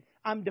assignment.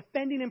 I'm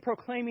defending and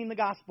proclaiming the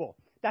gospel.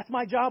 That's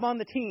my job on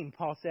the team,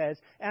 Paul says.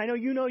 And I know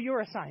you know your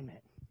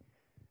assignment.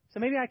 So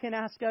maybe I can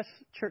ask us,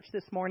 church,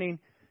 this morning,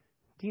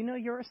 do you know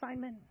your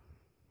assignment?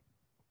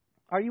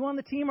 Are you on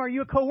the team? Are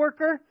you a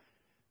coworker?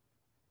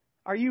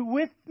 Are you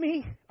with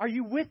me? Are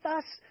you with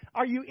us?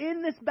 Are you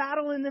in this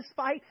battle, in this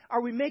fight? Are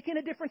we making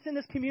a difference in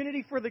this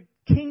community for the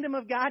kingdom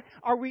of God?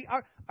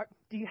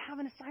 Do you have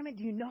an assignment?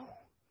 Do you know?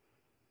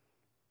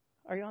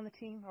 Are you on the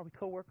team? Are we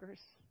coworkers?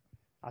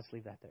 I'll just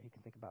leave that there. You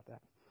can think about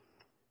that.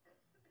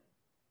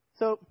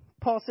 So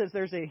Paul says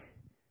there's a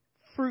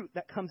fruit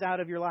that comes out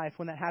of your life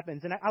when that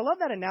happens. And I love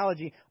that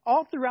analogy.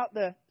 All throughout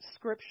the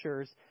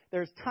Scriptures,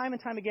 there's time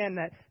and time again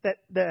that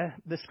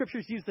the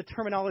Scriptures use the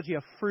terminology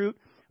of fruit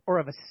or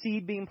of a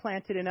seed being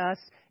planted in us.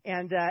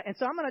 And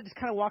so I'm going to just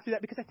kind of walk through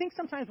that because I think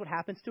sometimes what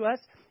happens to us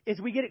is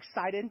we get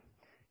excited.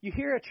 You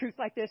hear a truth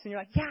like this and you're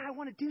like, yeah, I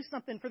want to do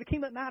something for the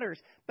kingdom that matters.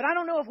 But I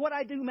don't know if what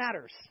I do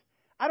matters.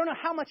 I don't know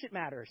how much it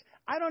matters.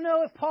 I don't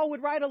know if Paul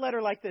would write a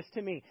letter like this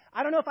to me.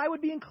 I don't know if I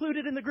would be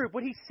included in the group.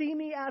 Would he see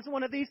me as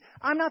one of these?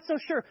 I'm not so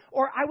sure.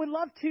 Or I would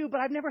love to, but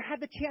I've never had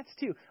the chance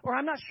to. Or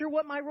I'm not sure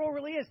what my role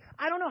really is.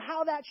 I don't know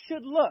how that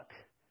should look.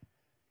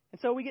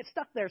 And so we get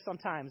stuck there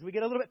sometimes. We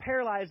get a little bit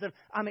paralyzed of,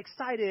 I'm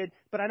excited,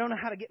 but I don't know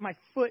how to get my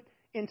foot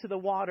into the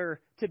water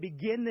to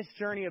begin this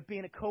journey of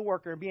being a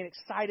coworker and being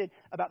excited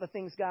about the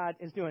things God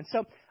is doing.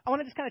 So I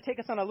want to just kind of take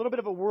us on a little bit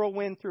of a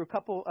whirlwind through a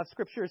couple of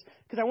scriptures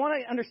because I want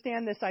to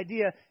understand this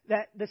idea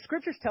that the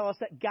scriptures tell us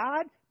that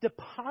God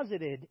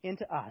deposited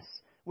into us.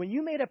 When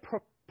you made a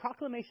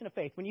proclamation of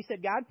faith, when you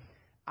said, God,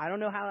 I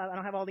don't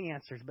have all the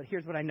answers, but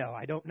here's what I know.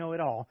 I don't know it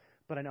all,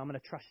 but I know I'm going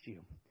to trust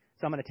you.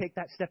 So I'm going to take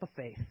that step of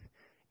faith.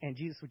 And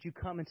Jesus, would you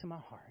come into my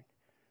heart?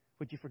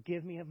 Would you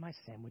forgive me of my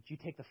sin? Would you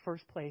take the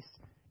first place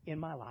in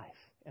my life?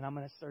 And I'm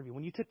going to serve you.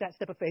 When you took that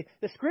step of faith,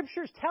 the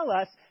scriptures tell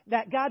us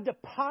that God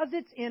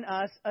deposits in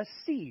us a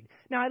seed.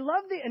 Now, I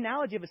love the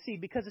analogy of a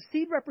seed because a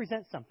seed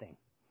represents something.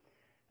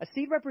 A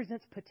seed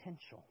represents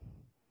potential.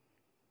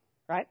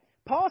 Right?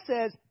 Paul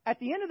says at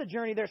the end of the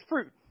journey, there's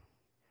fruit.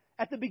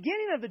 At the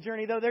beginning of the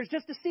journey, though, there's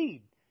just a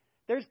seed.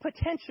 There's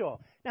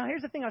potential. Now,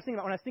 here's the thing I was thinking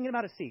about when I was thinking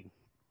about a seed.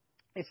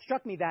 It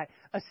struck me that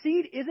a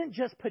seed isn't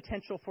just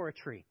potential for a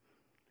tree.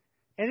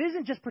 And it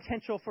isn't just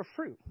potential for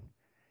fruit.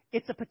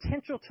 It's a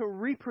potential to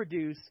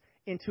reproduce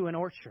into an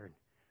orchard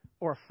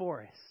or a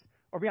forest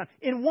or beyond.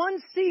 In one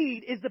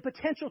seed is the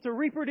potential to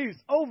reproduce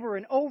over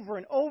and over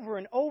and over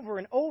and over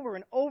and over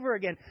and over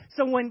again.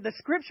 So when the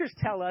scriptures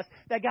tell us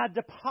that God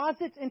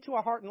deposits into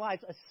our heart and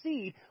lives a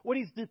seed, what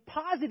he's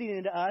depositing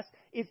into us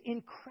is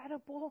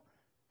incredible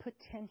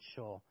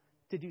potential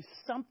to do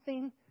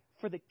something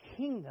for the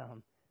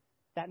kingdom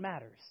that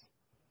matters.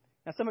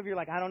 Now, some of you are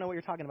like, I don't know what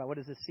you're talking about. What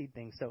is this seed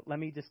thing? So let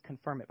me just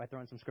confirm it by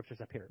throwing some scriptures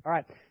up here. All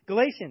right.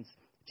 Galatians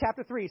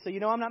chapter 3. So you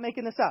know I'm not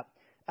making this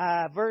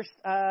up. Verse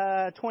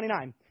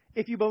 29.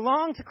 If you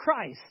belong to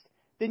Christ,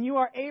 then you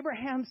are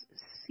Abraham's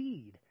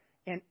seed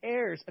and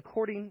heirs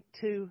according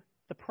to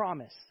the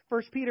promise.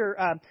 1 Peter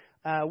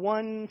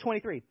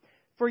 1:23.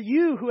 For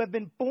you who have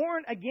been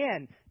born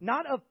again,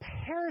 not of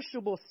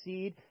perishable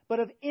seed, but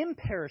of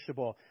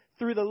imperishable,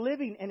 through the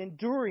living and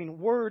enduring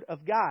word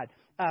of God.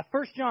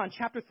 1 John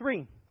chapter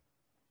 3.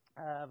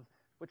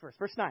 Which verse?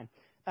 Verse 9.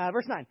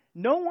 Verse 9.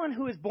 No one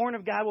who is born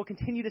of God will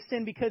continue to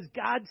sin because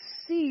God's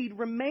seed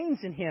remains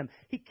in him.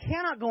 He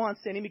cannot go on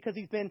sinning because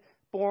he's been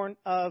born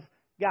of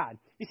God.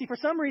 You see, for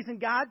some reason,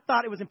 God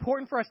thought it was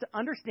important for us to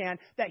understand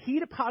that he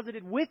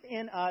deposited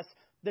within us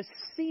the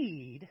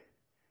seed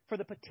for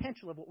the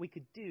potential of what we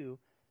could do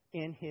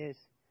in his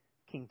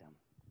kingdom.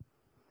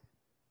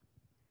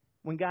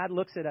 When God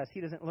looks at us, he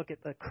doesn't look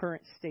at the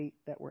current state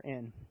that we're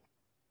in.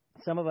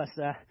 Some of us,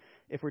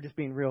 if we're just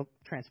being real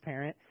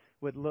transparent,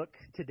 would look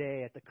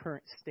today at the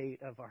current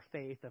state of our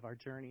faith, of our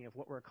journey, of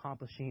what we're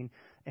accomplishing,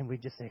 and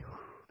we'd just say,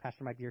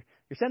 Pastor Mike, you're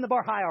setting the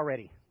bar high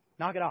already.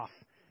 Knock it off.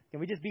 Can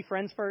we just be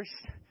friends first?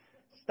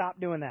 Stop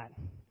doing that.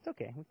 It's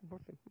okay. We're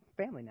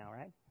family now,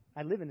 right?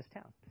 I live in this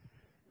town.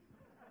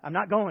 I'm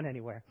not going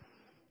anywhere.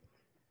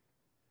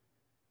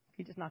 Can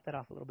you just knock that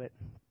off a little bit?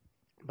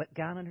 But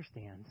God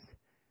understands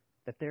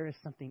that there is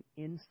something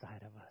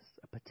inside of us,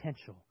 a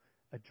potential,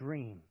 a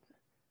dream,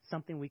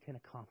 something we can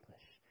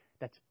accomplish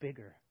that's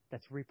bigger,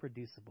 that's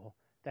reproducible,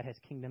 that has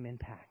kingdom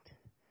impact.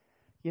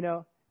 You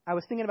know, I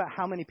was thinking about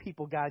how many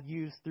people God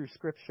used through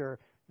Scripture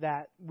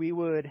that we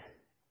would,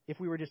 if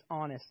we were just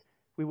honest,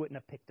 we wouldn't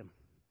have picked them.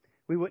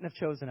 We wouldn't have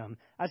chosen them.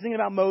 I was thinking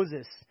about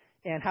Moses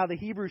and how the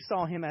Hebrews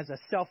saw him as a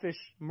selfish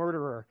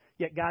murderer,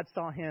 yet God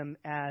saw him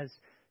as,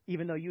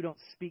 even though you don't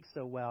speak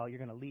so well, you're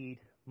going to lead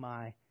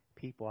my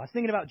people. I was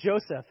thinking about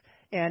Joseph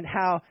and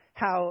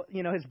how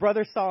you know his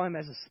brothers saw him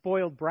as a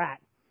spoiled brat,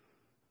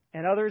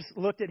 and others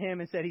looked at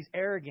him and said he's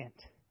arrogant.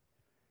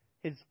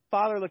 His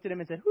father looked at him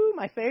and said, "Whoo,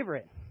 my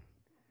favorite."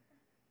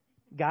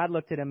 God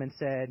looked at him and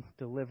said,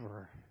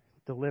 "Deliverer,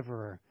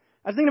 deliverer."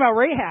 I was thinking about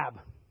Rahab.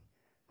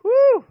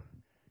 Whoo!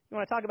 You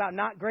want to talk about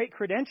not great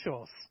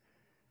credentials?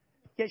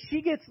 Yet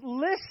she gets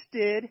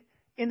listed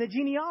in the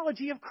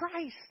genealogy of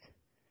Christ.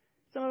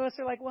 Some of us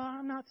are like, well,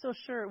 I'm not so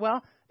sure.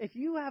 Well, if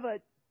you have I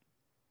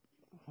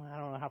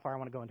don't know how far I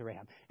want to go into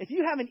Rahab. If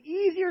you have an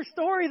easier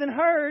story than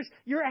hers,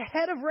 you're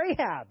ahead of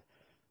Rahab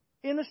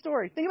in the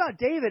story. Think about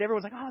David.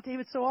 Everyone's like, oh,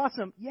 David's so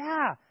awesome.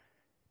 Yeah,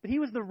 but he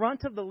was the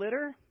runt of the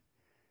litter.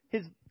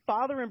 His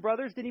father and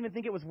brothers didn't even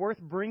think it was worth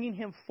bringing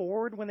him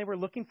forward when they were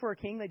looking for a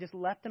king. They just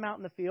left him out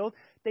in the field.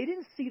 They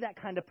didn't see that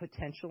kind of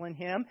potential in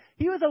him.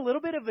 He was a little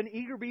bit of an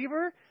eager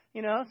beaver.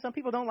 You know, some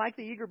people don't like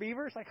the eager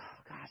beaver. It's like,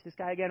 oh, gosh, this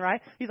guy again,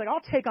 right? He's like,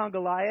 I'll take on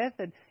Goliath,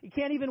 and he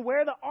can't even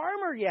wear the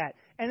armor yet.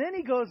 And then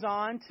he goes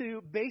on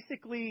to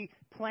basically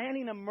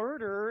planning a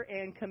murder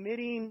and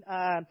committing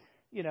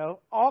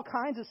all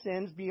kinds of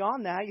sins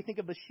beyond that. You think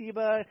of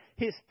Bathsheba,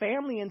 his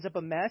family ends up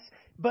a mess,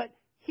 but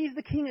he's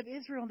the king of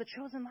Israel and the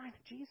chosen line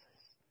of Jesus.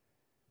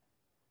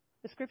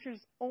 The scriptures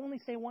only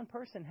say one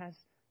person has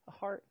a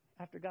heart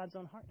after God's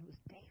own heart, and it was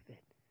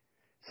David.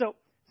 So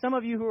some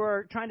of you who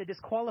are trying to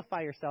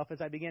disqualify yourself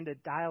as I begin to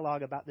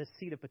dialogue about this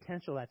seed of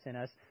potential that's in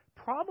us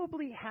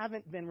probably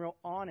haven't been real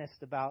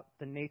honest about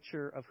the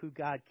nature of who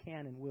God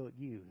can and will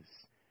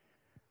use.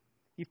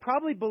 You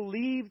probably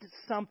believed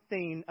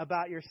something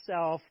about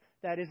yourself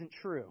that isn't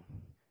true.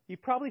 You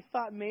probably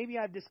thought maybe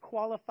I've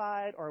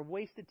disqualified or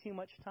wasted too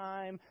much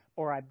time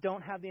or I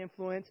don't have the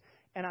influence,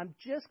 and I'm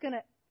just going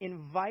to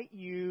invite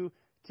you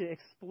to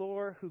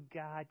explore who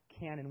God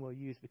can and will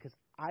use, because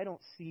I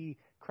don't see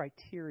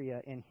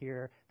criteria in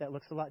here that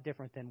looks a lot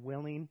different than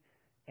willing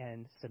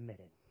and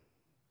submitted.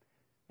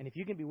 And if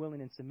you can be willing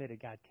and submitted,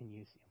 God can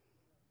use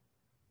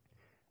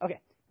you.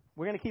 Okay,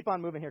 we're going to keep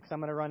on moving here because I'm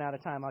going to run out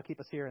of time. I'll keep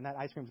us here, and that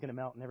ice cream's going to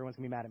melt, and everyone's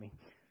going to be mad at me.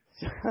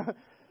 So,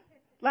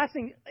 last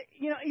thing,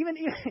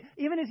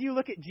 even as you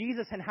look at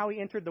Jesus and how he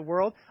entered the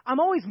world, I'm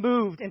always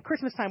moved, and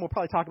Christmas time we'll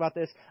probably talk about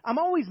this, I'm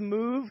always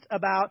moved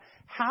about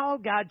how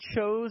God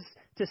chose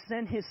to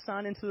send his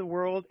son into the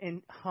world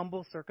in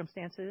humble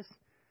circumstances,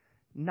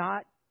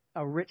 not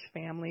a rich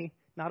family,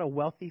 not a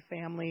wealthy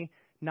family,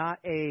 not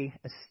a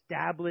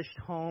established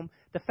home.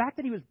 The fact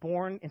that he was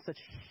born in such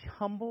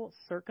humble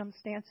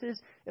circumstances,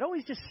 it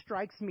always just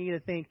strikes me to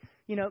think,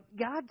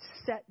 God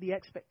set the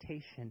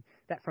expectation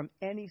that from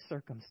any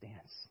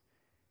circumstance,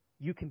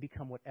 you can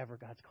become whatever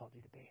God's called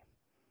you to be.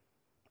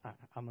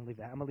 I'm going to leave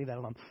that. I'm going to leave that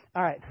alone.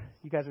 All right.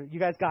 You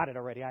guys got it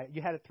already.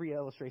 You had it 3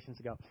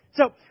 illustrations ago.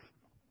 So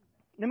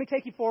let me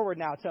take you forward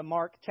now to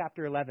Mark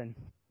chapter 11.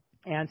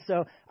 And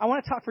so I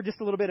want to talk for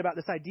just a little bit about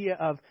this idea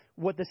of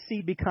what the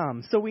seed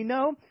becomes. So we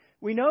know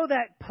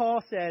that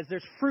Paul says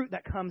there's fruit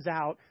that comes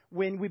out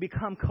when we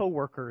become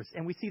coworkers,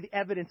 and we see the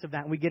evidence of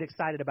that, and we get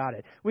excited about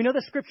it. We know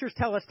the scriptures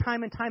tell us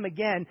time and time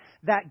again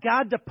that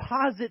God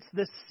deposits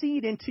the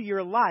seed into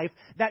your life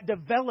that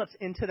develops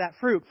into that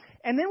fruit.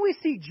 And then we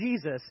see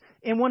Jesus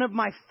in one of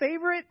my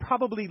favorite,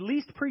 probably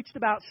least preached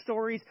about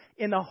stories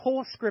in the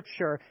whole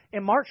scripture.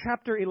 In Mark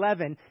chapter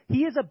 11,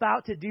 he is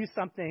about to do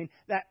something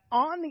that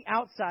on the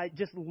outside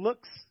just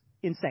looks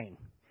insane.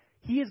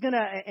 He is going to,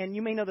 and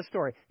you may know the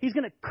story, he's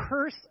going to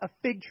curse a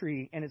fig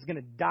tree and it's going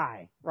to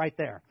die right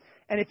there.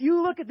 And if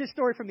you look at this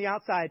story from the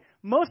outside,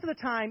 most of the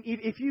time,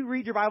 if you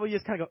read your Bible, you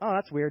just kind of go, oh,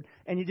 that's weird.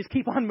 And you just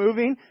keep on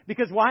moving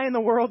because why in the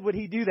world would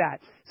he do that?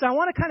 So I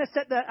want to kind of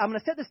I'm going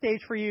to set the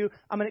stage for you.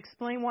 I'm going to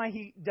explain why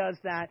he does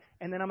that.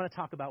 And then I'm going to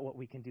talk about what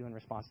we can do in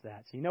response to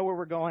that. So you know where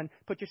we're going.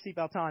 Put your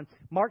seatbelt on.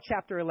 Mark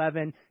chapter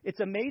 11.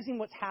 It's amazing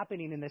what's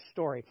happening in this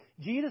story.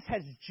 Jesus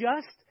has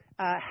just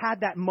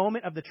had that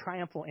moment of the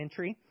triumphal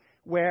entry,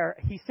 where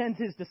he sends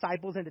his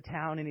disciples into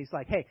town and he's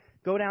like, hey,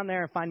 go down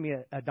there and find me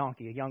a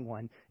donkey, a young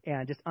one,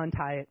 and just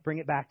untie it, bring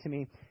it back to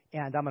me,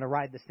 and I'm going to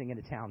ride this thing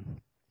into town.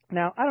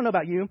 Now, I don't know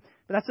about you,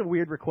 but that's a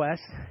weird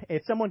request.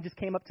 If someone just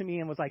came up to me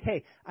and was like,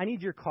 hey, I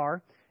need your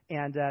car,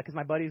 and because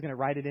my buddy's going to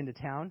ride it into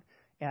town,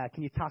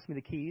 can you toss me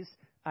the keys?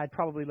 I'd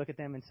probably look at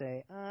them and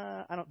say,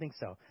 I don't think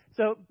so.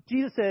 So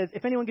Jesus says,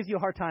 if anyone gives you a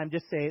hard time,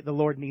 just say, the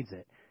Lord needs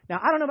it. Now,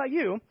 I don't know about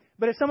you,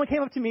 but if someone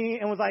came up to me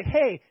and was like,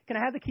 hey, can I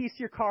have the keys to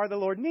your car? The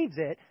Lord needs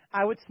it.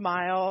 I would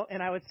smile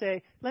and I would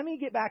say, let me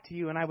get back to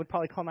you. And I would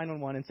probably call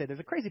 911 and say, there's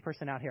a crazy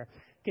person out here.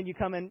 Can you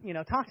come and,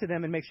 talk to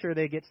them and make sure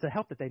they get the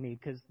help that they need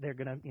because they're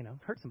going to,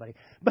 hurt somebody.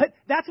 But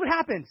that's what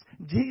happens.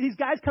 These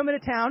guys come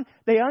into town.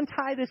 They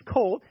untie this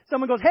colt.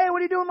 Someone goes, hey, what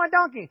are you doing with my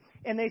donkey?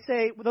 And they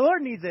say, well, the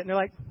Lord needs it. And they're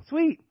like,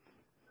 sweet.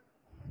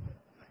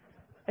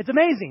 It's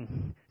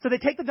amazing. So they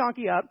take the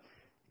donkey up.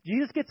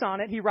 Jesus gets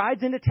on it. He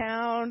rides into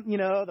town.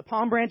 The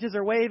palm branches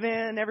are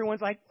waving.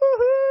 Everyone's like,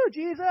 woohoo,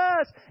 Jesus.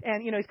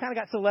 And, he's kind of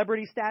got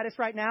celebrity status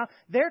right now.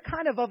 They're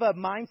kind of a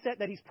mindset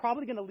that he's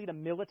probably going to lead a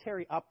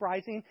military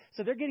uprising.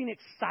 So they're getting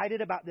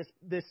excited about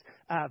this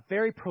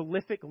very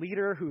prolific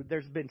leader who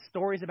there's been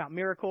stories about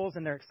miracles,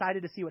 and they're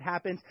excited to see what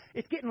happens.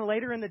 It's getting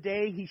later in the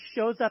day. He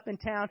shows up in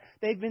town.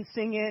 They've been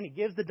singing. He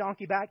gives the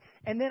donkey back.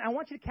 And then I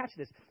want you to catch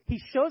this.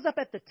 He shows up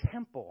at the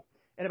temple.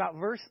 At about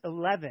verse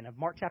 11 of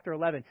Mark chapter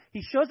 11,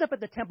 he shows up at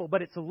the temple,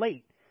 but it's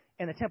late,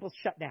 and the temple's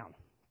shut down.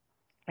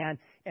 And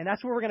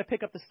that's where we're going to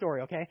pick up the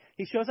story, okay?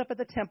 He shows up at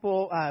the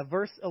temple,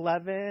 verse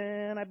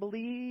 11, I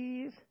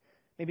believe.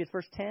 Maybe it's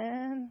verse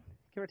 10,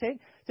 give or take.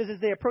 It says, as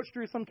they approached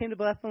Jerusalem, came to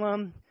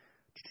Bethlehem.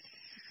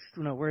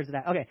 No, where is it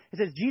at? Okay. It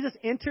says, Jesus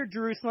entered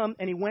Jerusalem,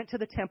 and he went to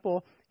the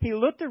temple. He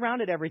looked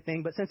around at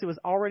everything, but since it was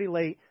already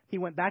late, he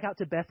went back out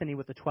to Bethany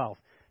with the 12.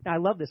 Now, I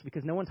love this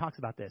because no one talks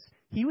about this.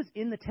 He was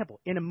in the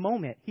temple. In a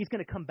moment, he's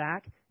going to come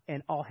back,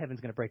 and all heaven's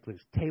going to break loose.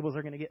 Tables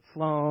are going to get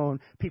flown.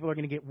 People are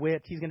going to get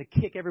whipped. He's going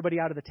to kick everybody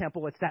out of the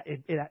temple. It's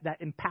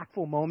that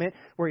impactful moment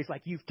where he's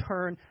like, you've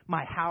turned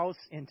my house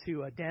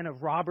into a den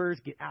of robbers.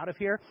 Get out of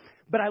here.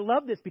 But I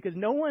love this because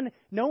we don't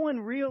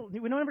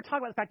ever talk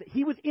about the fact that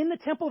he was in the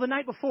temple the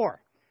night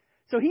before.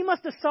 So he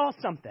must have saw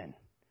something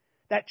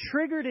that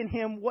triggered in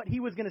him what he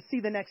was going to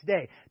see the next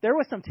day. There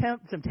was some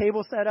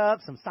tables set up,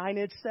 some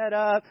signage set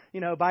up,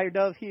 buy your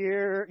dove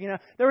here.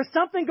 There was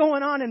something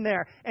going on in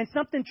there, and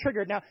something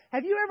triggered. Now,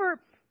 have you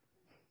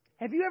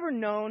ever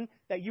known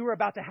that you were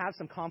about to have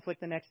some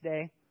conflict the next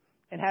day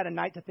and had a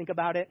night to think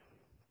about it?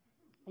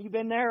 You've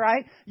been there,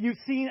 right? You've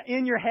seen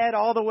in your head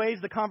all the ways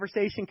the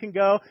conversation can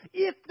go.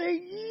 If they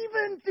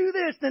even do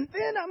this, then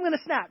I'm going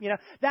to snap.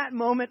 That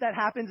moment that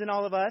happens in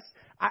all of us.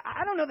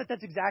 I don't know that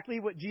that's exactly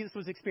what Jesus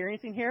was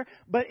experiencing here,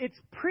 but it's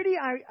pretty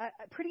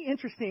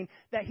interesting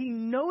that he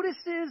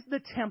notices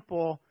the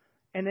temple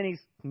and then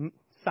he's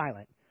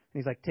silent. And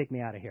he's like, take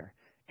me out of here.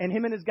 And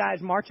him and his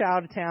guys march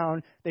out of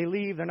town. They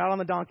leave. They're not on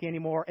the donkey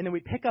anymore. And then we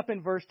pick up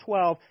in verse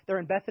 12. They're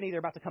in Bethany. They're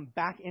about to come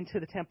back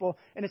into the temple.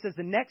 And it says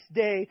the next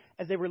day,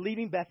 as they were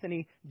leaving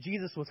Bethany,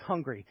 Jesus was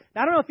hungry.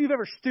 Now, I don't know if you've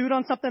ever stewed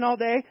on something all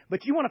day,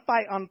 but you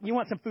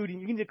want some food,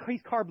 and you need to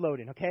increase carb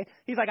loading, okay?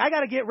 He's like, I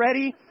got to get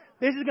ready.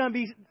 This is going to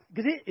be,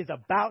 because it is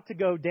about to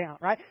go down,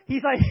 right?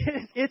 He's like,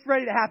 it's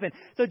ready to happen.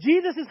 So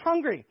Jesus is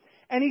hungry.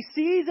 And he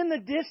sees in the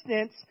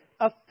distance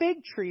a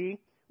fig tree,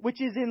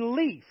 which is in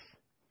leaf.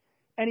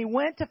 And he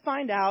went to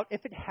find out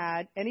if it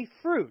had any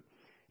fruit.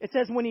 It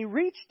says when he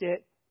reached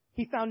it,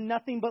 he found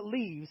nothing but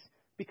leaves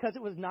because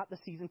it was not the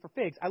season for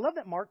figs. I love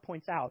that Mark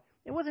points out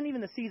it wasn't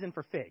even the season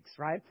for figs,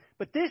 right?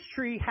 But this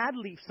tree had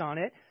leaves on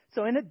it.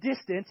 So in the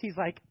distance, he's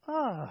like, oh,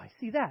 I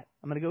see that.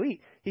 I'm going to go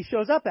eat. He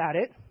shows up at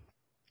it.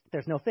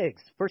 There's no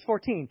figs. Verse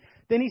 14.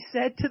 Then he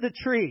said to the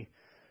tree,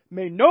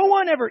 may no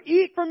one ever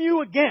eat from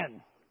you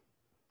again.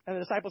 And the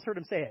disciples heard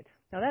him say it.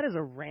 Now that is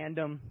a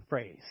random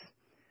phrase.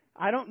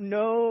 I don't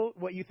know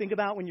what you think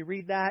about when you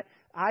read that.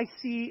 I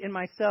see in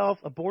myself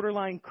a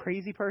borderline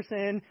crazy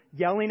person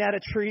yelling at a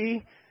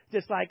tree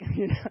just like,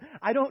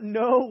 I don't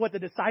know what the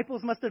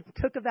disciples must have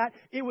took of that.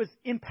 It was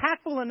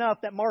impactful enough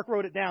that Mark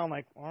wrote it down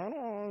like, I don't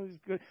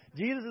know,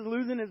 Jesus is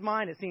losing his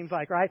mind, it seems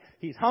like, right?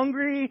 He's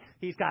hungry.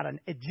 He's got an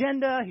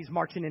agenda. He's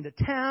marching into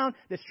town.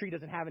 This tree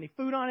doesn't have any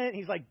food on it. And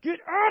he's like, get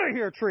out of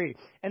here, tree.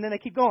 And then they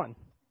keep going.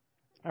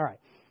 All right.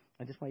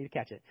 I just want you to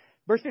catch it.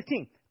 Verse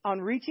 15. On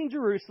reaching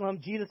Jerusalem,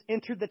 Jesus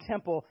entered the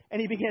temple,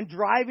 and he began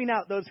driving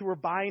out those who were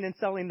buying and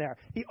selling there.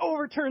 He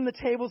overturned the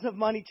tables of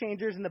money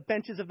changers and the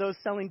benches of those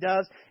selling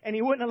doves, and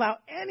he wouldn't allow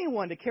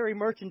anyone to carry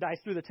merchandise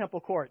through the temple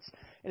courts.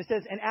 And it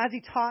says, and as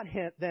he taught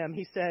them,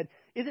 he said,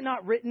 is it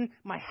not written,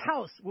 my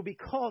house will be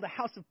called a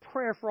house of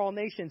prayer for all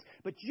nations,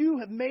 but you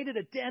have made it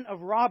a den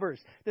of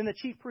robbers? Then the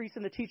chief priests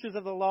and the teachers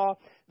of the law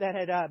that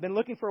had been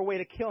looking for a way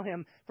to kill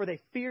him, for they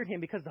feared him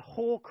because the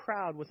whole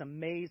crowd was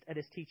amazed at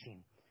his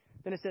teaching.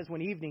 Then it says,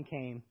 when evening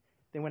came,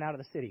 they went out of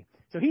the city.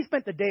 So he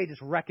spent the day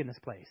just wrecking this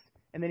place.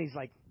 And then he's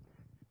like,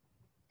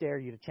 dare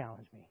you to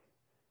challenge me.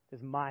 This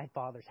is my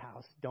Father's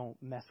house. Don't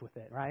mess with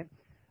it, right?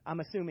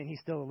 I'm assuming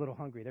he's still a little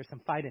hungry. There's some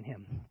fight in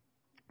him.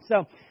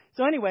 So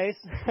anyways,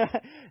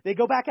 they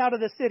go back out of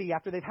the city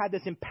after they've had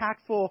this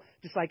impactful,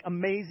 just like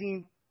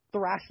amazing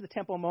thrash the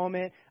temple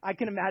moment. I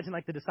can imagine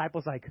like the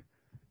disciples like,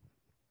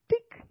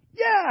 tick,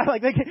 yeah,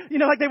 like they,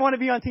 like they want to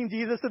be on Team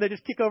Jesus, so they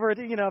just kick over. If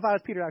I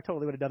was Peter, I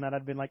totally would have done that.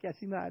 I'd been like, yeah,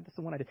 see, that's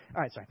the one I did.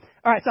 All right, sorry.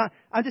 All right, so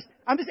I'm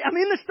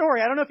in the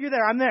story. I don't know if you're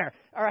there. I'm there.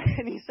 All right,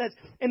 and he says,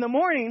 in the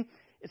morning.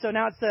 So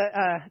now it's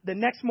the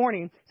next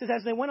morning. It says,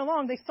 as they went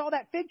along, they saw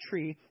that fig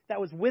tree that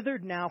was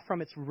withered now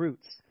from its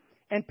roots.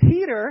 And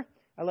Peter,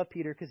 I love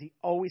Peter because he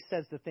always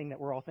says the thing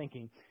that we're all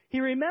thinking. He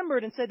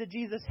remembered and said to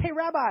Jesus, hey,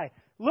 Rabbi,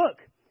 look,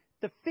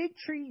 the fig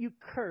tree you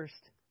cursed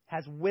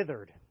has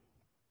withered.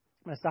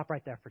 I'm going to stop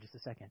right there for just a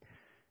second.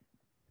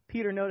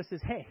 Peter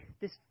notices, hey,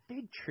 this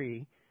fig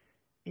tree,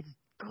 it's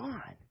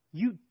gone.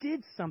 You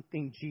did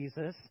something,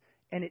 Jesus,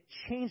 and it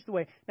changed the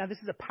way. Now, this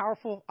is a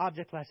powerful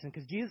object lesson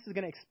because Jesus is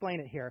going to explain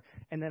it here,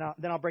 and then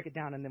I'll break it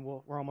down, and then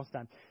we're almost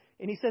done.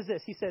 And he says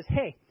this. He says,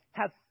 hey,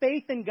 have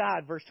faith in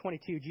God, verse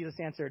 22, Jesus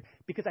answered,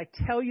 because I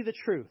tell you the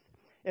truth.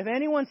 If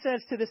anyone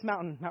says to this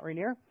mountain, Mount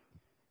Rainier,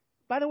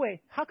 by the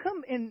way, how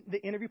come in the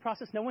interview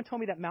process no one told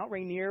me that Mount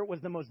Rainier was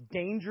the most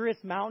dangerous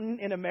mountain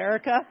in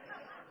America?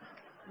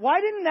 Why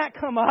didn't that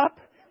come up?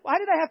 Why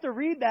did I have to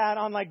read that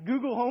on like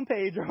Google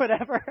homepage or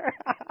whatever?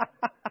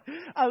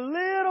 A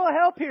little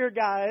help here,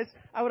 guys.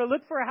 I would have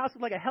looked for a house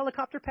with like a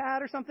helicopter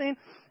pad or something.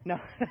 No.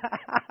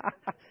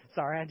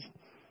 Sorry,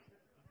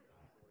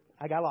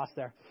 I got lost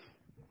there.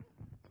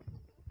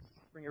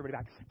 Bring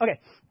everybody back. Okay.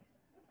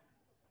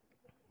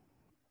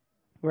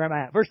 Where am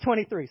I at? Verse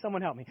 23.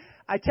 Someone help me.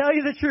 I tell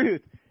you the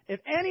truth. If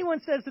anyone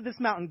says to this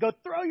mountain, go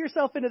throw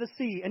yourself into the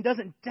sea, and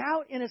doesn't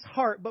doubt in his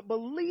heart, but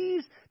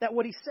believes that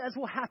what he says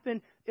will happen,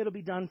 it'll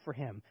be done for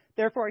him.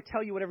 Therefore, I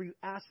tell you, whatever you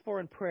ask for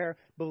in prayer,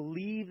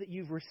 believe that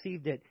you've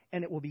received it,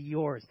 and it will be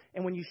yours.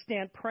 And when you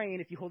stand praying,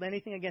 if you hold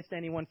anything against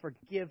anyone,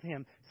 forgive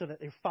him, so that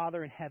your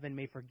Father in heaven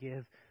may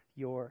forgive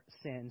your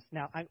sins.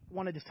 Now, I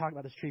want to just talk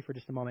about this tree for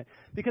just a moment,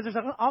 because there's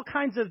all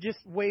kinds of just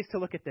ways to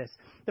look at this.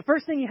 The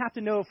first thing you have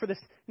to know for this,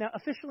 now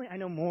officially I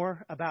know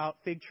more about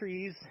fig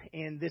trees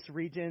in this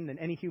region than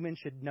any human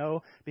should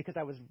know, because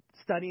I was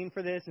studying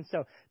for this, and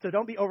so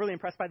don't be overly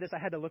impressed by this. I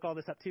had to look all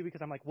this up too,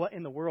 because I'm like, what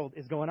in the world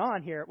is going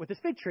on here with this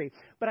fig tree?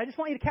 But I just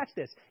want you to catch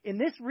this. In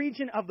this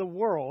region of the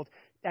world,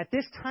 at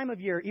this time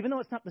of year, even though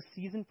it's not the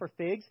season for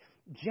figs,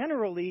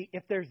 generally,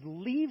 if there's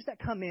leaves that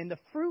come in, the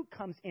fruit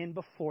comes in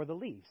before the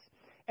leaves.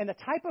 And the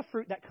type of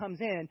fruit that comes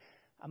in,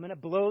 I'm going to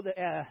blow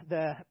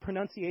the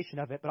pronunciation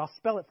of it, but I'll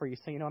spell it for you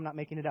so you know I'm not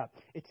making it up.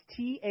 It's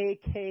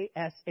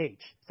Taksh,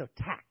 so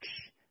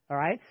taksh, all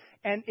right?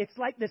 And it's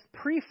like this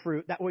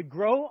pre-fruit that would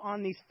grow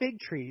on these fig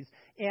trees,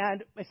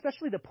 and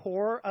especially the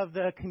poor of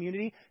the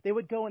community, they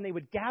would go and they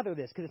would gather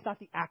this because it's not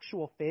the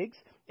actual figs.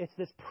 It's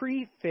this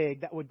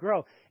pre-fig that would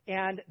grow,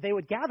 and they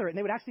would gather it, and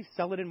they would actually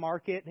sell it in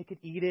market. They could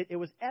eat it. It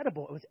was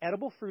edible. It was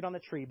edible fruit on the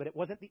tree, but it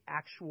wasn't the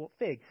actual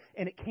fig.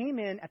 And it came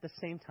in at the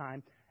same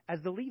time as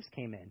the leaves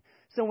came in.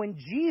 So when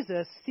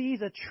Jesus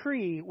sees a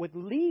tree with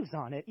leaves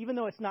on it, even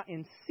though it's not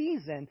in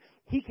season,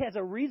 he has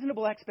a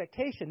reasonable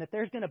expectation that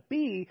there's going to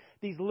be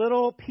these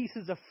little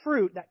pieces of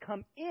fruit that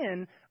come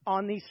in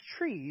on these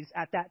trees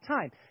at that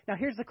time. Now,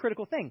 here's the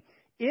critical thing.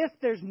 If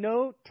there's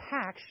no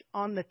taksh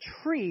on the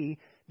tree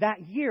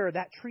that year,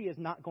 that tree is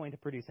not going to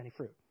produce any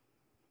fruit.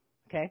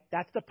 Okay?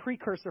 That's the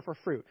precursor for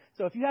fruit.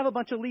 So if you have a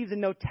bunch of leaves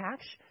and no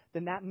taksh,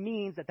 then that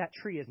means that that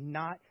tree is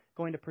not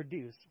going to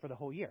produce for the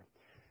whole year.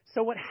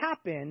 So what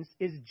happens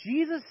is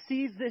Jesus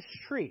sees this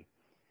tree.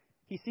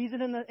 He sees it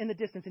in the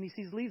distance, and he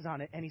sees leaves on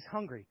it, and he's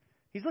hungry.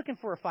 He's looking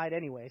for a fight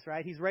anyways,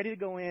 right? He's ready to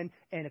go in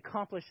and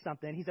accomplish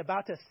something. He's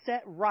about to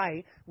set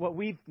right what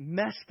we've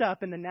messed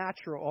up in the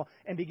natural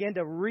and begin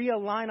to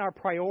realign our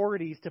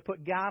priorities to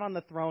put God on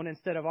the throne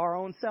instead of our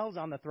own selves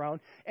on the throne.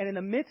 And in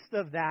the midst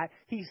of that,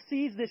 he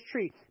sees this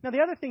tree. Now, the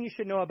other thing you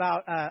should know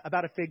about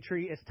a fig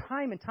tree is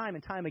time and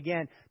time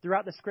again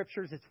throughout the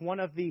Scriptures, it's one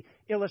of the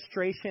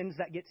illustrations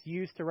that gets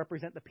used to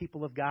represent the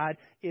people of God.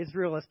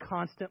 Israel is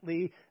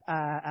constantly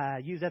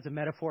used as a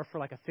metaphor for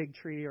like a fig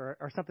tree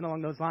or something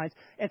along those lines.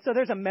 And so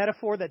there's a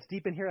metaphor that's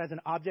deep in here as an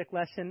object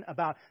lesson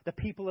about the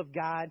people of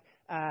God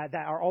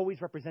that are always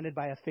represented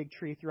by a fig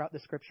tree throughout the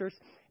Scriptures.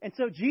 And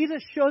so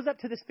Jesus shows up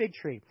to this fig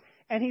tree,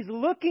 and he's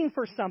looking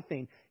for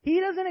something. He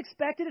doesn't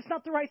expect it. It's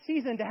not the right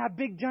season to have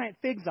big, giant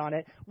figs on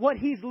it. What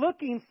he's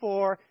looking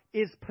for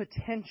is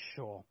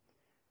potential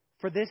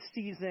for this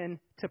season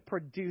to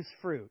produce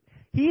fruit.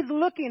 He's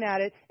looking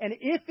at it, and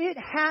if it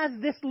has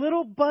this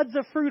little buds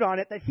of fruit on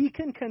it that he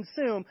can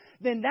consume,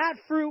 then that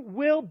fruit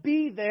will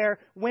be there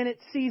when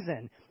it's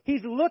season.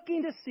 He's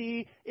looking to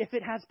see if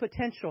it has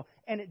potential,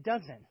 and it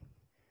doesn't.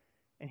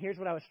 And here's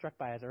what I was struck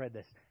by as I read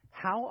this.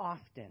 How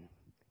often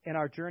in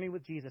our journey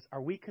with Jesus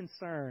are we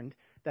concerned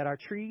that our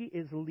tree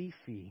is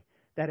leafy,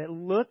 that it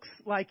looks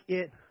like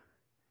it...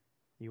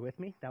 You with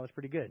me? That was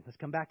pretty good. Let's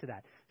come back to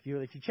that.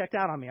 If you checked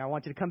out on me, I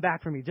want you to come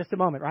back for me just a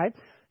moment, right?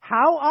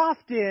 How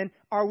often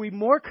are we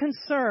more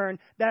concerned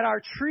that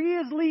our tree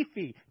is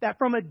leafy, that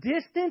from a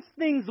distance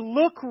things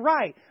look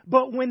right,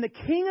 but when the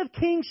King of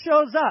Kings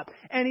shows up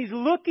and he's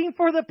looking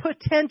for the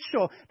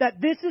potential,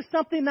 that this is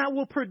something that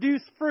will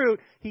produce fruit,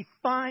 he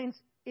finds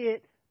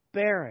it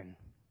barren.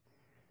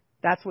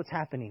 That's what's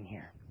happening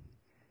here.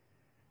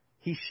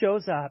 He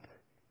shows up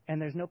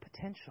and there's no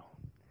potential.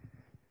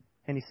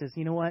 And he says,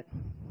 you know what?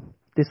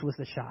 This was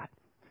the shot.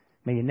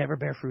 May you never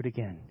bear fruit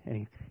again.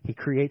 And he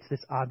creates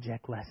this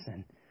object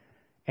lesson.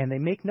 And they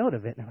make note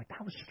of it. And they're like,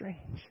 that was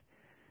strange.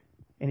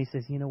 And he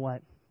says, you know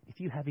what?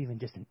 If you have even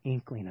just an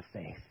inkling of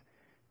faith,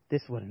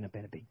 this wouldn't have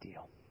been a big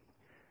deal.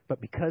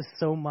 But because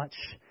so much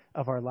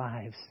of our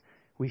lives,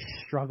 we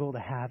struggle to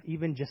have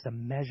even just a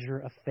measure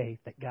of faith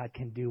that God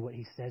can do what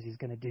he says he's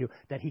going to do,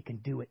 that he can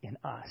do it in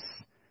us,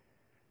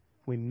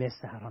 we miss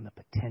out on the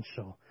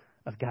potential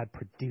of God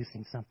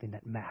producing something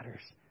that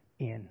matters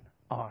in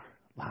our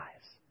lives.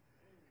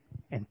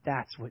 And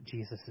that's what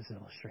Jesus is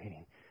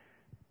illustrating.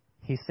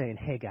 He's saying,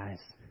 hey guys,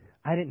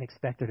 I didn't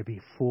expect there to be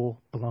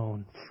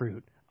full-blown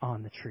fruit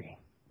on the tree.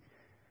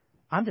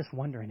 I'm just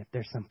wondering if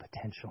there's some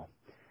potential.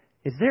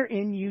 Is there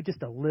in you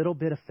just a little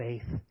bit of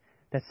faith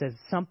that says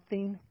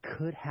something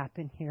could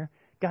happen here?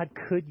 God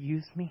could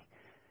use me?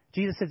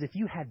 Jesus says if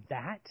you had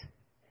that,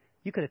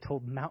 you could have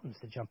told mountains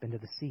to jump into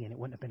the sea and it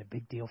wouldn't have been a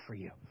big deal for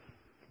you.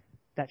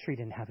 That tree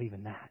didn't have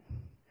even that.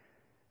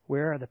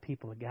 Where are the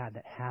people of God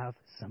that have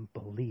some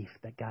belief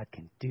that God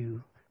can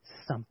do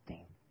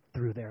something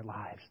through their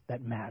lives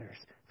that matters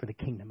for the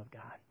kingdom of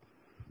God?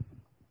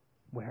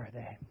 Where are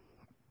they?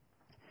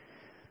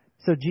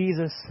 So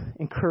Jesus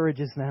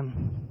encourages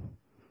them.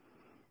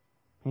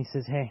 He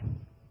says, hey,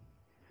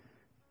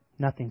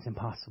 nothing's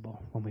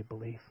impossible when we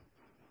believe.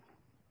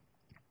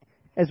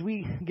 As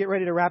we get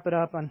ready to wrap it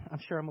up, I'm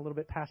sure I'm a little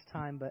bit past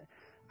time, but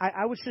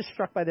I was just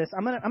struck by this.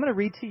 I'm gonna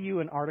read to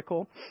you an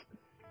article.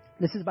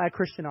 This is by a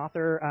Christian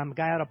author, a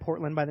guy out of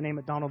Portland by the name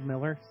of Donald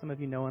Miller. Some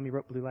of you know him. He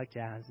wrote Blue Like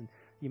Jazz, and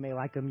you may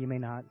like him, you may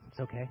not. It's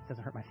okay. It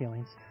doesn't hurt my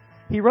feelings.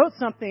 He wrote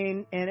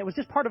something, and it was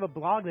just part of a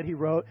blog that he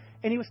wrote,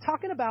 and he was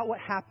talking about what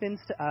happens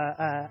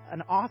to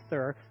an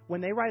author when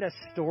they write a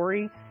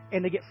story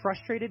and they get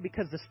frustrated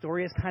because the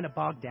story is kind of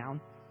bogged down,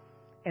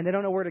 and they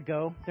don't know where to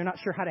go. They're not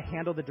sure how to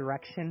handle the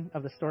direction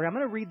of the story. I'm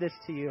going to read this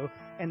to you,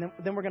 and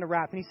then we're going to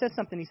wrap. And he says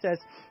something. He says,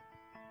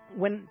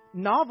 when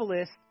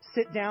novelists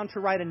sit down to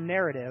write a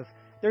narrative,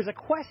 there's a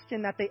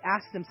question that they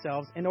ask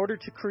themselves in order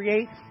to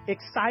create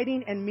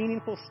exciting and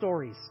meaningful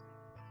stories.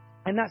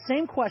 And that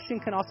same question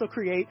can also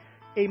create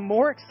a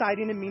more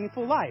exciting and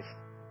meaningful life.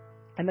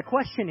 And the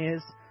question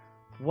is,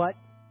 what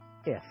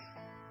if?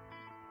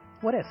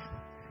 What if?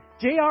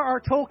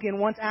 J.R.R. Tolkien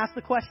once asked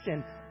the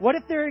question, what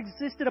if there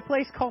existed a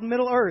place called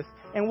Middle Earth?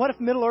 And what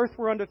if Middle Earth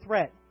were under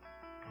threat?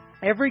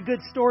 Every good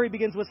story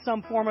begins with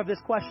some form of this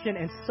question,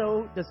 and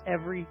so does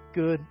every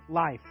good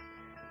life.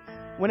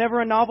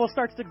 Whenever a novel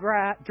starts to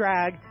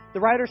drag, the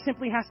writer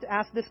simply has to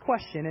ask this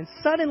question, and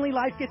suddenly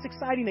life gets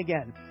exciting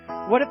again.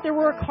 What if there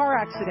were a car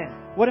accident?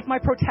 What if my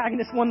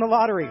protagonist won the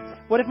lottery?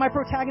 What if my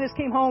protagonist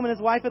came home and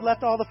his wife had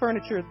left all the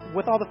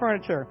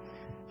furniture?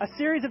 A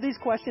series of these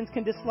questions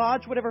can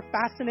dislodge whatever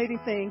fascinating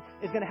thing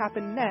is going to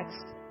happen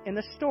next in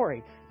the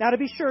story. Now, to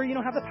be sure, you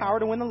don't have the power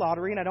to win the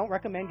lottery, and I don't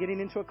recommend getting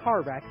into a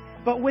car wreck.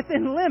 But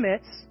within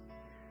limits,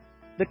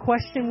 the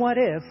question, what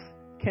if,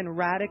 can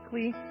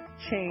radically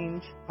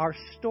change our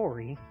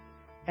story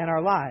and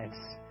our lives.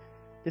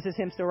 This is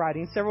him still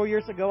writing. Several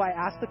years ago, I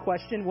asked the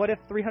question, what if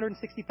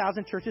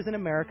 360,000 churches in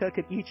America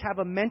could each have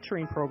a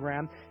mentoring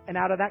program? And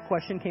out of that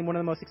question came one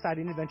of the most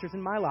exciting adventures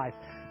in my life,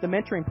 the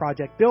Mentoring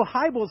Project. Bill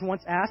Hybels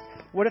once asked,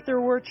 what if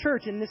there were a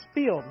church in this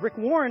field? Rick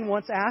Warren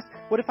once asked,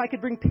 what if I could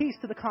bring peace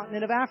to the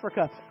continent of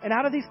Africa? And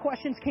out of these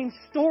questions came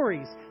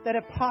stories that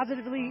have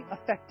positively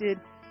affected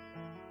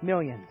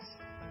millions.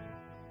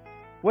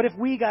 What if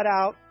we got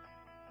out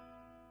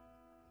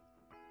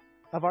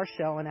of our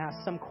shell and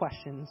asked some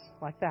questions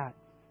like that?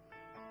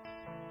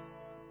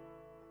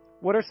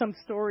 What are some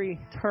story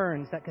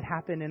turns that could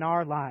happen in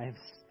our lives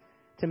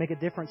to make a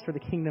difference for the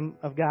kingdom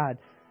of God?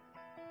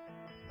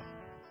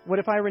 What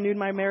if I renewed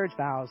my marriage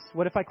vows?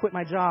 What if I quit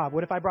my job?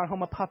 What if I brought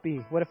home a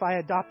puppy? What if I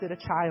adopted a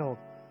child?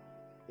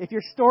 If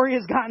your story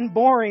has gotten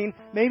boring,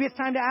 maybe it's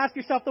time to ask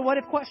yourself the what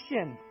if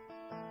question.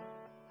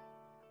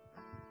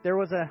 There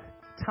was a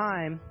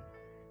time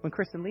when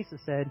Chris and Lisa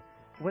said,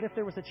 what if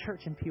there was a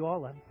church in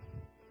Puyallup?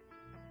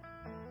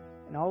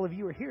 And all of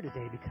you are here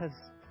today because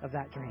of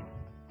that dream.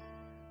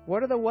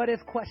 What are the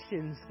what-if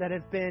questions that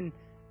have been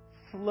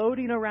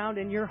floating around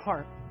in your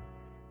heart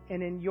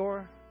and in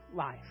your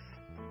life?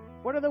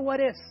 What are the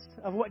what-ifs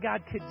of what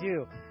God could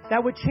do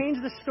that would change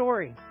the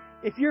story?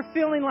 If you're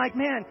feeling like,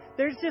 man,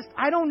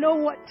 I don't know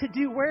what to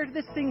do, where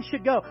this thing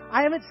should go.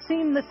 I haven't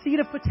seen the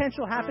seed of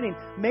potential happening.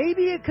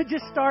 Maybe it could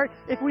just start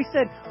if we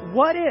said,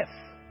 what if?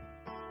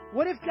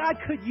 What if God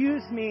could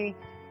use me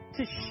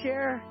to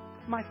share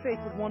my faith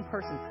with one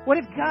person? What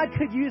if God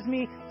could use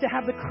me to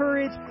have the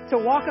courage to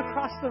walk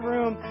across the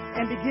room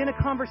and begin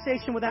a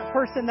conversation with that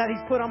person that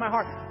He's put on my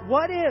heart?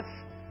 What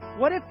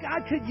if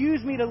God could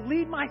use me to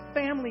lead my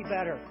family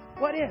better?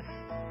 What if?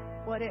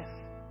 What if?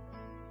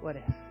 What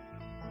if?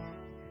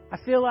 I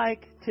feel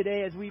like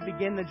today as we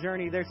begin the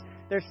journey,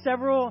 there's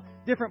several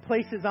different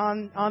places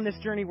on this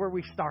journey where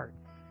we start.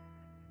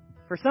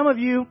 For some of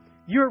you,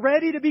 you're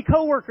ready to be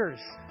coworkers.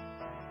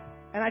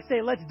 And I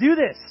say, let's do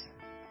this.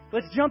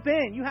 Let's jump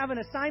in. You have an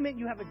assignment,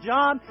 you have a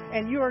job,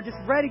 and you are just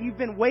ready. You've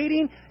been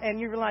waiting, and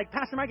you're like,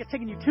 Pastor Mike, it's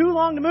taking you too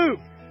long to move.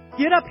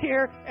 Get up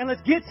here, and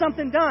let's get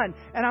something done.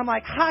 And I'm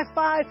like, high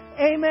five,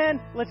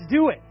 amen, let's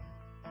do it.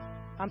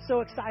 I'm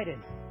so excited.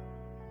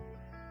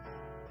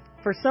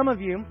 For some of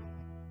you,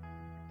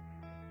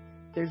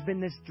 there's been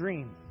this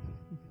dream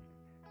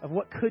of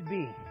what could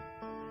be,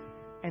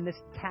 and this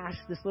cash,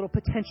 this little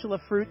potential of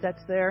fruit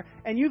that's there,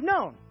 and you've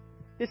known,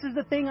 this is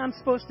the thing I'm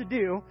supposed to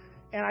do,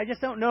 and I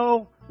just don't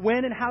know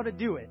when and how to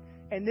do it.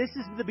 And this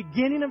is the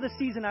beginning of the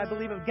season, I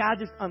believe, of God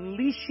just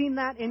unleashing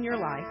that in your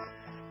life.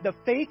 The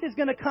faith is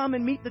going to come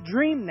and meet the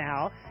dream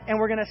now, and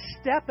we're going to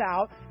step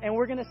out, and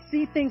we're going to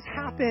see things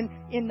happen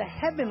in the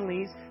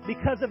heavenlies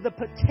because of the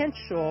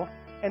potential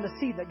and the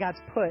seed that God's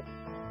put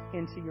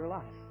into your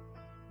life.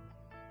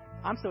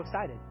 I'm so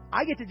excited.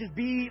 I get to just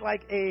be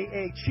like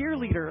a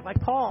cheerleader, like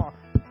Paul.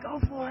 Go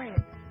for it.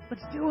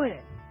 Let's do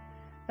it.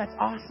 That's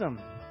awesome.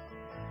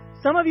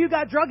 Some of you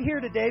got drug here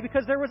today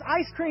because there was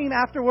ice cream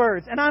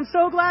afterwards, and I'm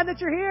so glad that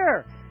you're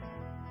here.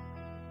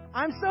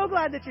 I'm so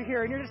glad that you're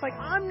here, and you're just like,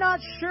 I'm not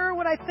sure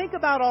what I think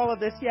about all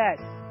of this yet.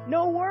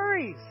 No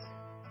worries.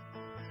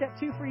 Step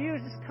 2 for you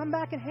is just come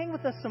back and hang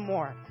with us some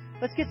more.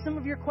 Let's get some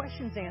of your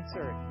questions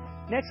answered.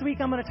 Next week,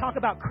 I'm going to talk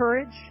about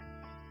courage,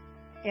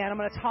 and I'm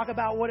going to talk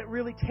about what it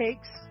really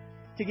takes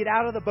to get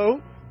out of the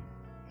boat.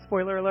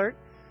 Spoiler alert.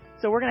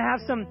 So we're going to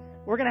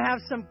have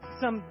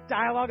some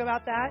dialogue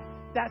about that.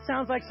 That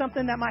sounds like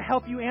something that might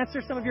help you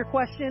answer some of your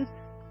questions.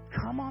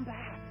 Come on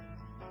back.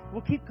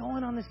 We'll keep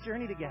going on this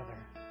journey together.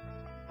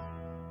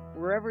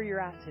 Wherever you're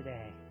at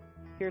today,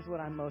 here's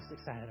what I'm most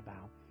excited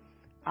about.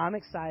 I'm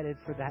excited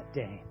for that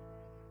day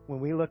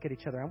when we look at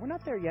each other. And we're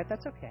not there yet.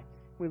 That's okay.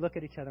 We look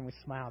at each other and we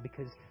smile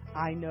because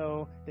I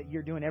know that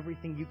you're doing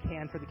everything you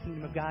can for the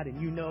kingdom of God,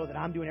 and you know that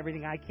I'm doing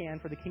everything I can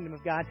for the kingdom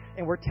of God,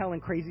 and we're telling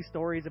crazy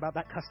stories about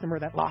that customer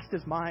that lost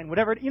his mind,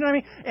 whatever, you know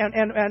what I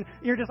mean? And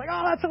you're just like,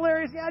 oh, that's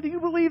hilarious. Yeah, do you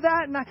believe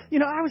that? And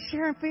I was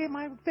sharing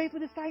my faith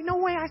with this guy. No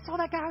way, I saw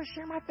that guy. I was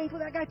sharing my faith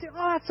with that guy too.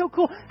 Oh, that's so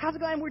cool. How's it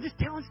going? And we're just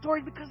telling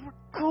stories because we're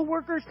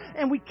co-workers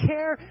and we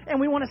care and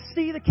we want to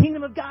see the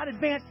kingdom of God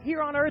advance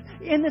here on earth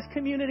in this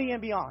community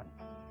and beyond.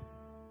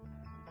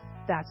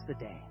 That's the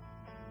day.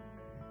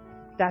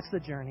 That's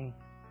the journey.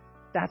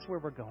 That's where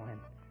we're going.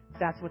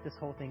 That's what this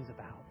whole thing's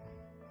about.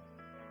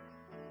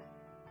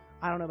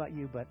 I don't know about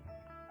you, but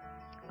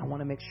I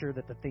want to make sure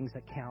that the things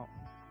that count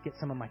get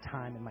some of my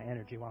time and my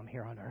energy while I'm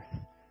here on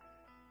earth.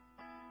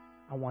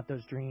 I want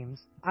those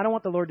dreams. I don't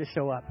want the Lord to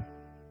show up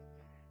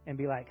and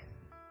be like,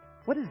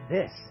 what is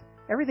this?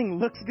 Everything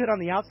looks good on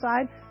the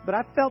outside, but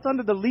I felt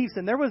under the leaves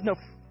and there was no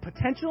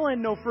potential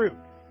and no fruit.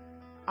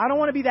 I don't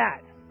want to be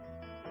that.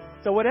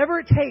 So whatever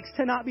it takes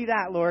to not be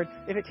that, Lord,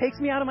 if it takes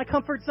me out of my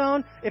comfort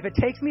zone, if it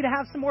takes me to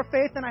have some more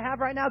faith than I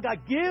have right now, God,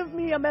 give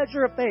me a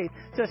measure of faith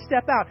to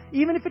step out.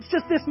 Even if it's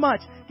just this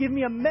much, give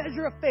me a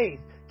measure of faith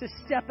to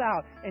step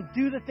out and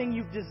do the thing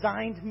you've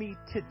designed me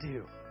to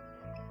do.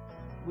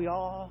 We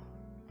all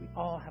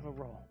have a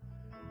role.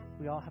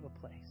 We all have a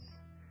place.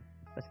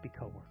 Let's be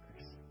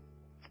co-workers.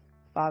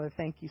 Father,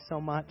 thank you so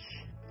much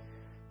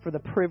for the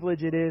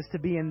privilege it is to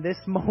be in this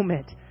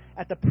moment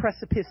at the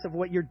precipice of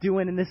what you're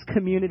doing in this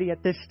community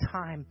at this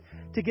time.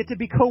 To get to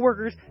be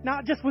co-workers,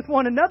 not just with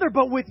one another,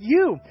 but with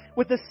you,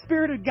 with the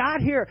Spirit of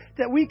God here,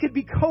 that we could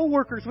be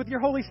co-workers with your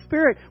Holy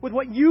Spirit, with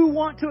what you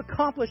want to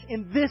accomplish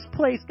in this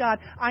place, God.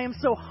 I am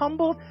so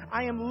humbled.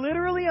 I am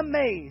literally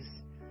amazed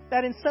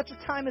that in such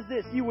a time as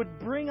this, you would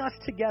bring us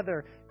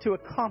together to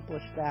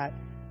accomplish that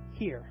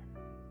here.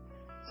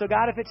 So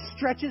God, if it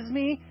stretches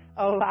me,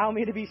 allow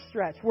me to be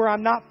stretched. Where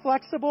I'm not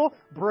flexible,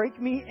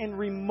 break me and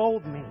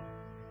remold me.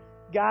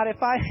 God,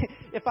 if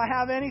I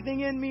have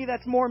anything in me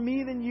that's more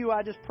me than you,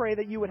 I just pray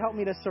that you would help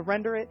me to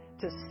surrender it,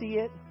 to see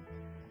it.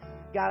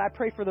 God, I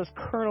pray for those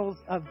kernels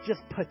of just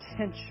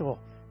potential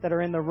that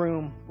are in the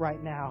room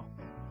right now.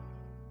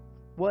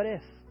 What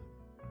if?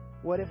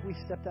 What if we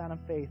stepped out in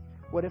faith?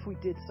 What if we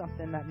did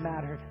something that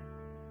mattered?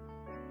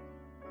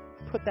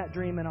 Put that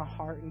dream in our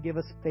heart and give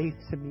us faith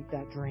to meet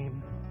that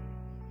dream.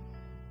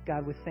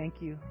 God, we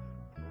thank you.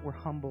 We're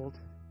humbled.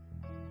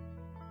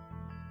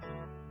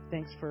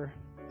 Thanks for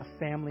a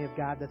family of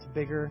God that's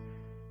bigger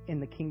in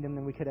the kingdom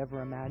than we could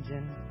ever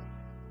imagine.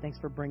 Thanks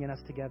for bringing us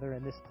together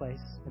in this place,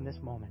 in this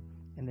moment,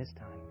 in this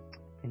time.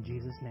 In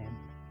Jesus' name,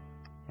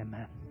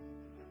 amen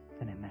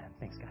and amen.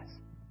 Thanks, guys.